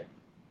Juszczyk,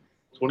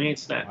 28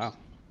 snaps. Wow.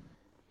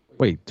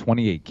 Wait,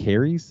 28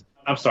 carries?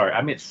 I'm sorry,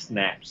 I meant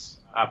snaps.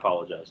 I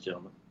apologize,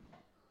 gentlemen.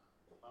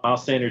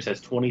 Miles Sanders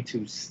has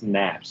 22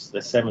 snaps, the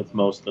 7th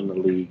most in the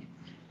league.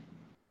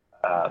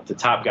 The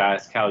top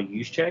guys, Kyle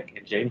Juszczyk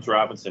and James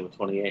Robinson with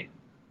 28.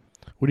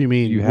 What do you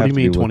mean? You what do you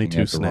mean 22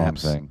 looking at the wrong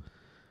snaps? thing.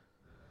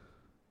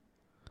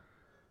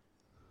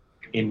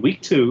 In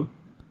week 2,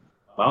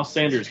 Miles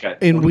Sanders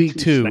got In week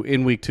 2. snaps.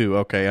 In week 2.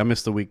 Okay, I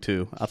missed the week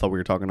 2. I thought we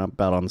were talking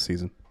about on the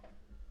season.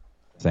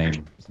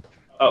 Same.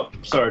 Oh,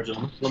 sorry,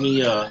 gentlemen. Let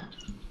me.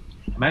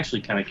 I'm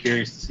actually kind of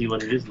curious to see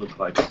what it does look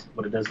like on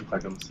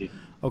the season.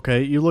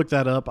 Okay, you look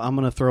that up. I'm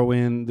going to throw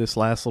in this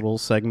last little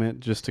segment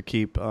just to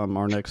keep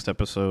our next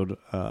episode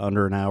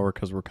under an hour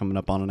because we're coming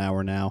up on an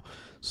hour now.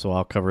 So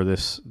I'll cover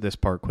this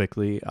part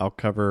quickly. I'll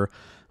cover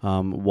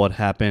what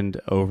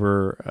happened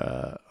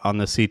over on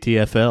the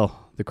CTFL,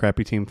 the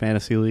Crappy Team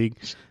Fantasy League.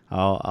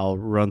 I'll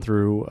run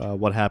through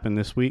what happened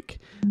this week.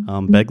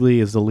 Begley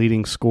is the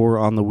leading scorer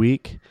on the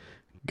week.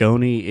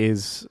 Goni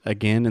is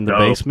again in the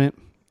basement,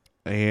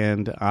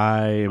 and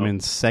I am in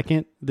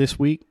second this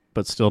week,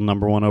 but still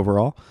number one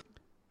overall.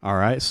 All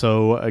right,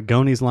 so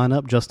Goni's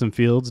lineup: Justin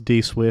Fields,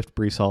 D. Swift,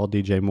 Breece Hall,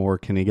 DJ Moore,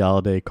 Kenny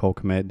Galladay, Cole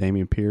Kmet,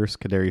 Damian Pierce,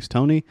 Kadarius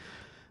Toney.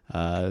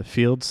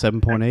 Fields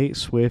 7.8,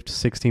 Swift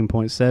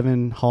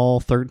 16.7, Hall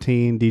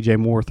 13, DJ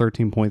Moore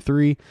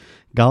 13.3,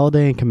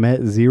 Galladay and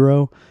Kmet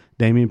 0,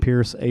 Damian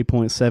Pierce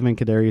 8.7,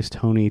 Kadarius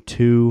Toney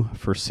 2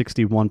 for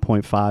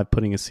 61.5,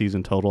 putting a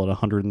season total at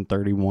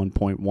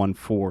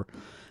 131.14.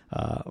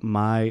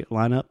 My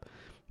lineup: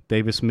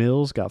 Davis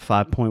Mills got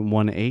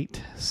 5.18,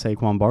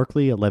 Saquon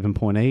Barkley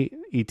 11.8,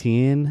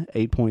 ETN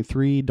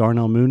 8.3,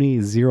 Darnell Mooney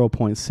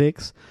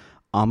 0.6,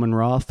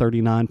 Amon-Ra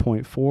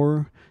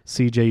 39.4,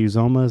 CJ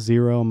Uzoma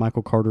 0,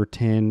 Michael Carter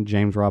 10,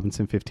 James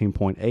Robinson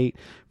 15.8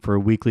 for a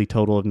weekly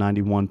total of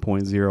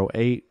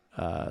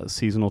 91.08,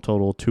 seasonal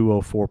total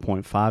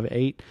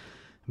 204.58.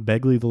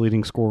 Begley, the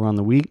leading scorer on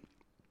the week.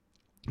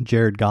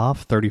 Jared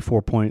Goff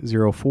 34.04,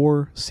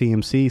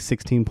 CMC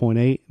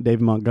 16.8,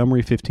 David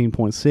Montgomery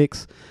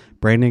 15.6,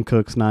 Brandon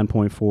Cooks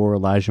 9.4,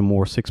 Elijah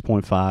Moore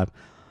 6.5,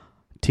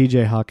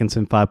 TJ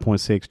Hawkinson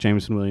 5.6,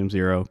 Jameson Williams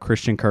 0,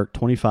 Christian Kirk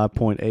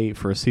 25.8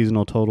 for a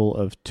seasonal total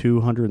of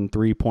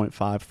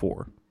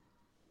 203.54.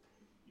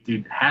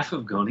 Dude, half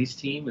of Goni's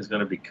team is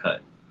going to be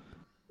cut.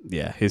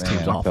 Yeah, his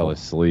team's awful. I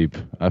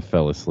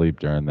fell asleep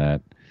during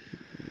that.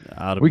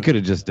 We could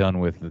have just done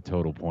with the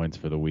total points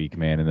for the week,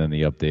 man, and then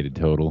the updated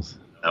totals.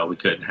 No, we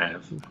couldn't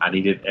have. I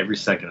needed every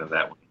second of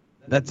that one.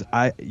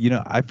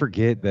 I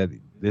forget that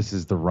this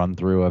is the run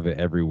through of it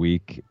every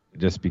week,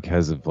 just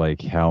because of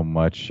like how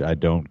much I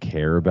don't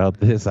care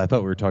about this. I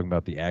thought we were talking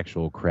about the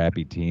actual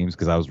crappy teams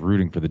because I was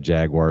rooting for the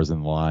Jaguars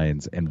and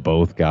Lions, and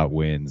both got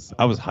wins.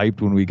 I was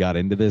hyped when we got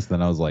into this.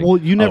 Then I was like, "Well,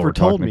 you never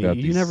told me.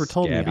 You never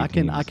told me. I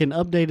can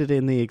update it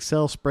in the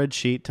Excel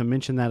spreadsheet to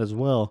mention that as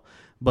well."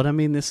 But I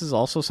mean, this is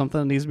also something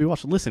that needs to be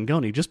watched. Listen,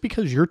 Goni, just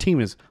because your team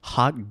is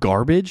hot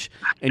garbage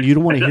and you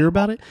don't want to hear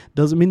about it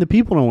doesn't mean the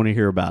people don't want to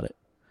hear about it.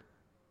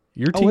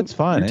 Your team, it's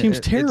fine. Your team's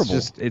terrible.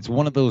 It's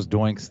one of those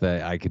doinks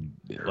that I could,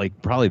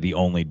 like, probably the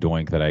only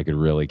doink that I could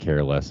really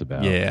care less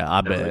about. Yeah,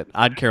 I bet.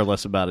 I'd care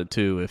less about it,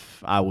 too,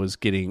 if I was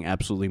getting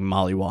absolutely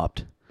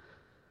mollywopped.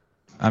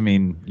 I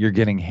mean, you're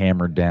getting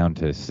hammered down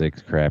to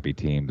 6 crappy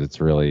teams. It's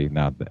really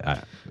not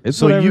that.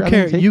 So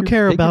whatever. You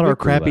care about our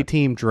crappy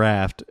team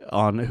draft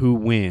on who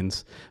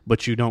wins,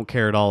 but you don't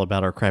care at all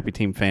about our crappy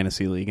team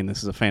fantasy league, and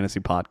this is a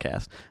fantasy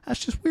podcast. That's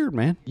just weird,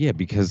 man. Yeah,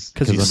 because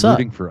you I'm suck.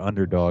 rooting for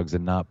underdogs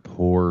and not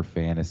poor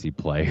fantasy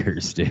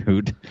players,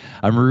 dude.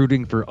 I'm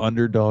rooting for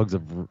underdogs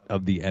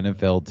of the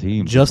NFL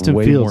teams.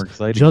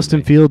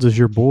 Justin Fields is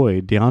your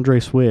boy.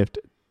 DeAndre Swift,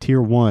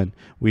 Tier 1.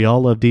 We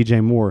all love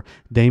DJ Moore.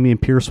 Damian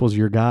Pierce was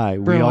your guy.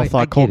 We all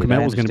thought Cole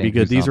Kmet was going to be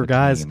good. These are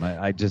guys.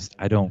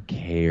 I don't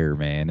care,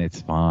 man. It's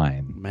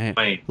fine. Man,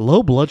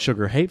 low blood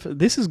sugar.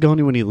 This is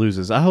Goni when he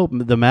loses. I hope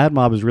the Mad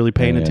Mob is really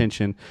paying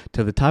attention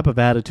to the type of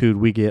attitude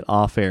we get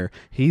off air.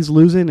 He's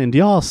losing, and do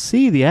y'all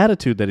see the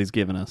attitude that he's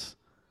giving us?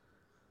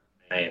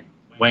 Man,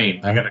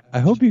 Wayne. I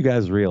hope you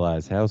guys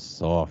realize how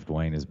soft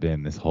Wayne has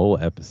been this whole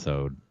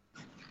episode.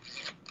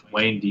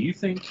 Wayne, do you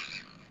think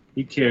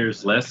he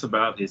cares less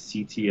about his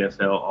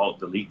CTFL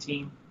alt-delete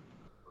team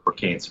or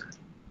cancer?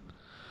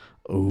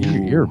 Ooh,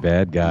 you're a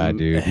bad guy,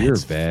 dude. You're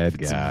a bad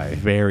guy. It's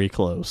very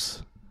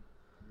close.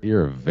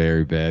 You're a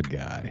very bad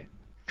guy.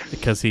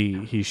 Because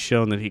he's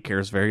shown that he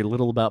cares very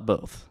little about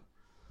both.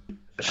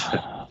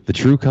 The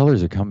true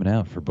colors are coming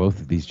out for both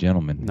of these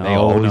gentlemen.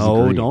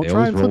 Don't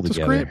try and flip the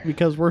script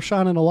because we're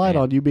shining a light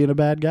on you being a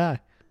bad guy.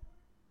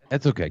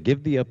 That's okay.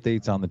 Give the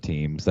updates on the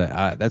teams.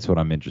 That's what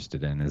I'm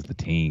interested in is the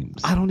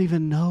teams. I don't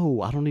even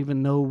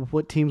know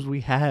what teams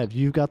we have.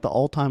 You've got the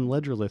all-time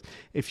ledger list.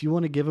 If you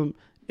want to give them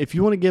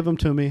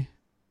to me,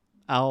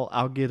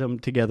 I'll get them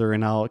together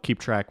and I'll keep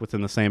track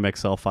within the same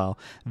Excel file.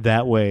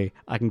 That way,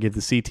 I can get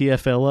the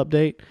CTFL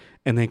update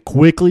and then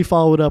quickly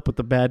follow it up with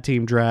the bad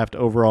team draft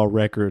overall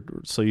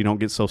record, so you don't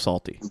get so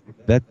salty.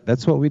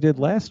 That's what we did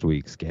last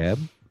week, Scab.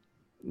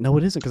 No,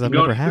 it isn't because I've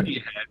never had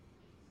it.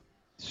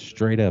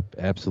 Straight up,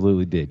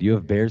 absolutely did. You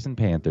have Bears and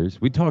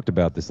Panthers. We talked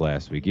about this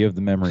last week. You have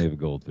the memory of a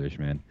goldfish,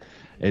 man.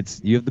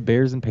 You have the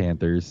Bears and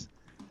Panthers.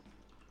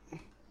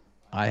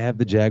 I have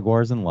the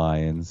Jaguars and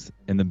Lions,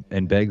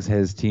 and Beggs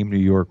has Team New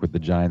York with the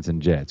Giants and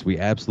Jets. We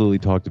absolutely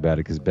talked about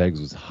it because Beggs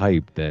was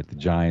hyped that the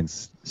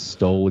Giants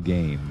stole a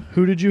game.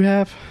 Who did you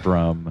have?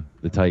 From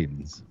the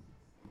Titans.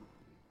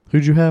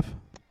 Who'd you have?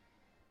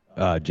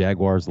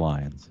 Jaguars,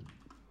 Lions.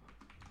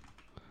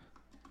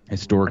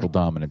 Historical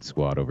dominant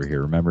squad over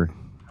here, remember?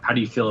 How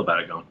do you feel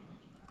about it going?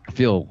 I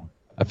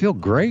feel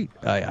great.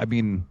 I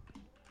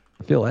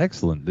feel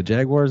excellent. The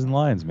Jaguars and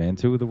Lions, man,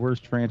 2 of the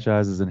worst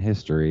franchises in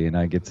history, and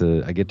I get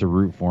to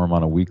root for them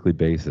on a weekly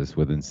basis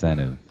with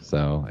incentive.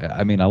 So,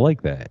 I mean, I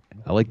like that.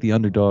 I like the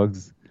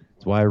underdogs.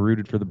 That's why I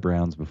rooted for the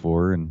Browns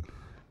before, and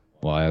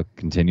why I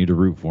continue to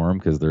root for them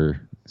because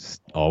they're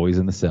always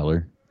in the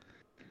cellar.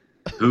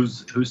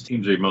 Whose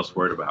teams are you most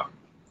worried about?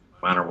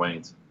 Mine or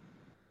Wayne's?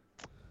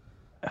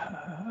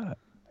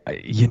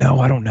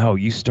 I don't know.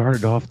 You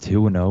started off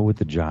 2-0 with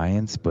the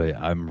Giants, but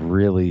I'm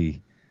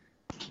really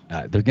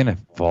they're gonna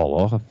fall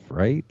off,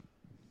 right?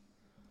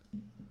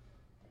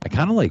 I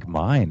kind of like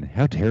mine.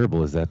 How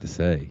terrible is that to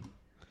say?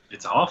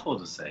 It's awful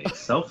to say. It's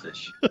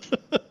selfish.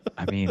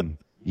 I mean,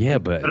 yeah,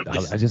 but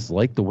I just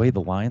like the way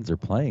the Lions are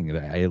playing.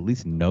 I at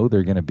least know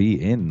they're gonna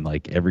be in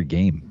like every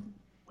game.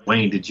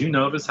 Wayne, did you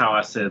notice how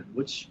I said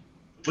which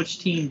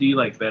team do you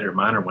like better,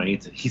 mine or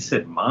Wayne's? He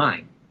said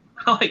mine.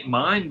 I like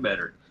mine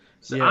better.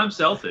 So Yeah. I'm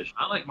selfish.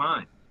 I like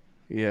mine.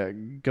 Yeah,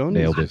 Goni's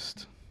Nailed it.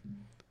 just,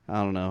 I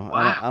don't know.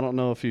 Wow. I don't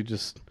know if you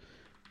just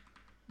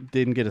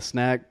didn't get a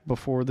snack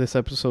before this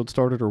episode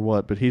started or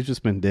what, but he's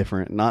just been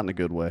different. Not in a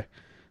good way.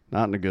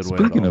 Not in a good way at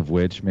Speaking all. of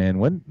which, man,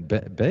 when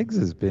Beggs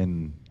has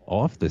been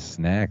off the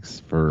snacks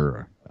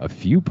for a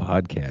few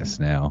podcasts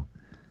now.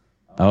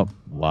 Oh,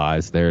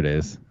 lies. There it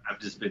is. I've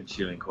just been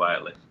chewing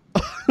quietly.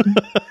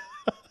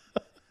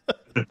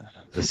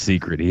 The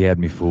secret. He had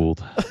me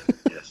fooled.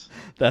 Yes.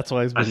 That's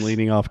why he's been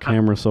leaning off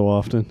camera so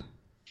often.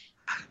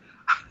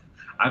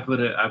 I put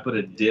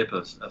a dip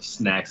of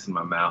snacks in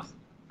my mouth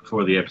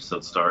before the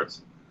episode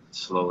starts.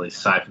 Slowly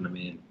siphon them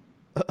in.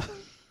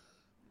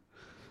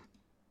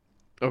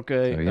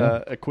 Okay, Oh,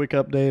 yeah. a quick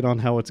update on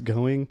how it's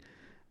going.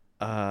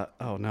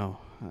 Oh, no,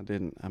 I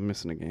didn't. I'm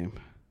missing a game.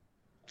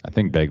 I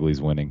think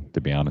Begley's winning,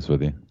 to be honest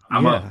with you.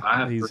 I'm yeah, up. I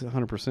have he's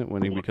 100%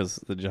 winning because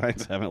the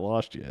Giants haven't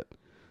lost yet.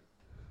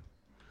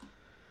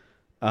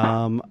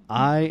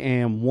 I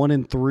am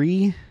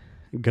 1-3.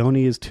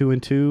 Goni is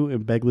 2-2,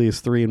 and Begley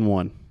is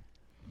 3-1.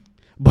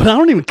 But I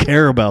don't even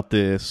care about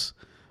this.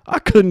 I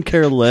couldn't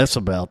care less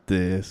about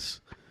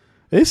this.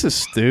 This is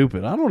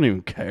stupid. I don't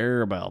even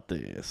care about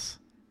this.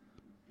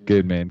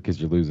 Good, man, because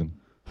you're losing.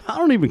 I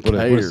don't even What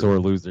care. a sore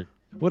loser.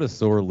 What a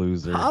sore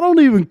loser. I don't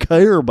even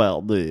care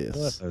about this.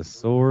 What a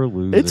sore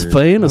loser. It's I hope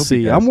fantasy.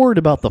 you guys- I'm worried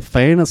about the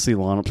fantasy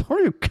lineups. I don't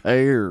even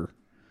care.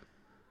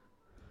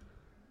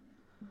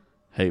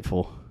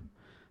 Hateful.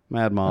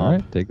 Mad Mob. All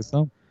right, take us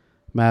home.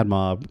 Mad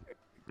Mob.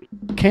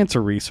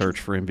 Cancer research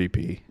for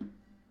MVP.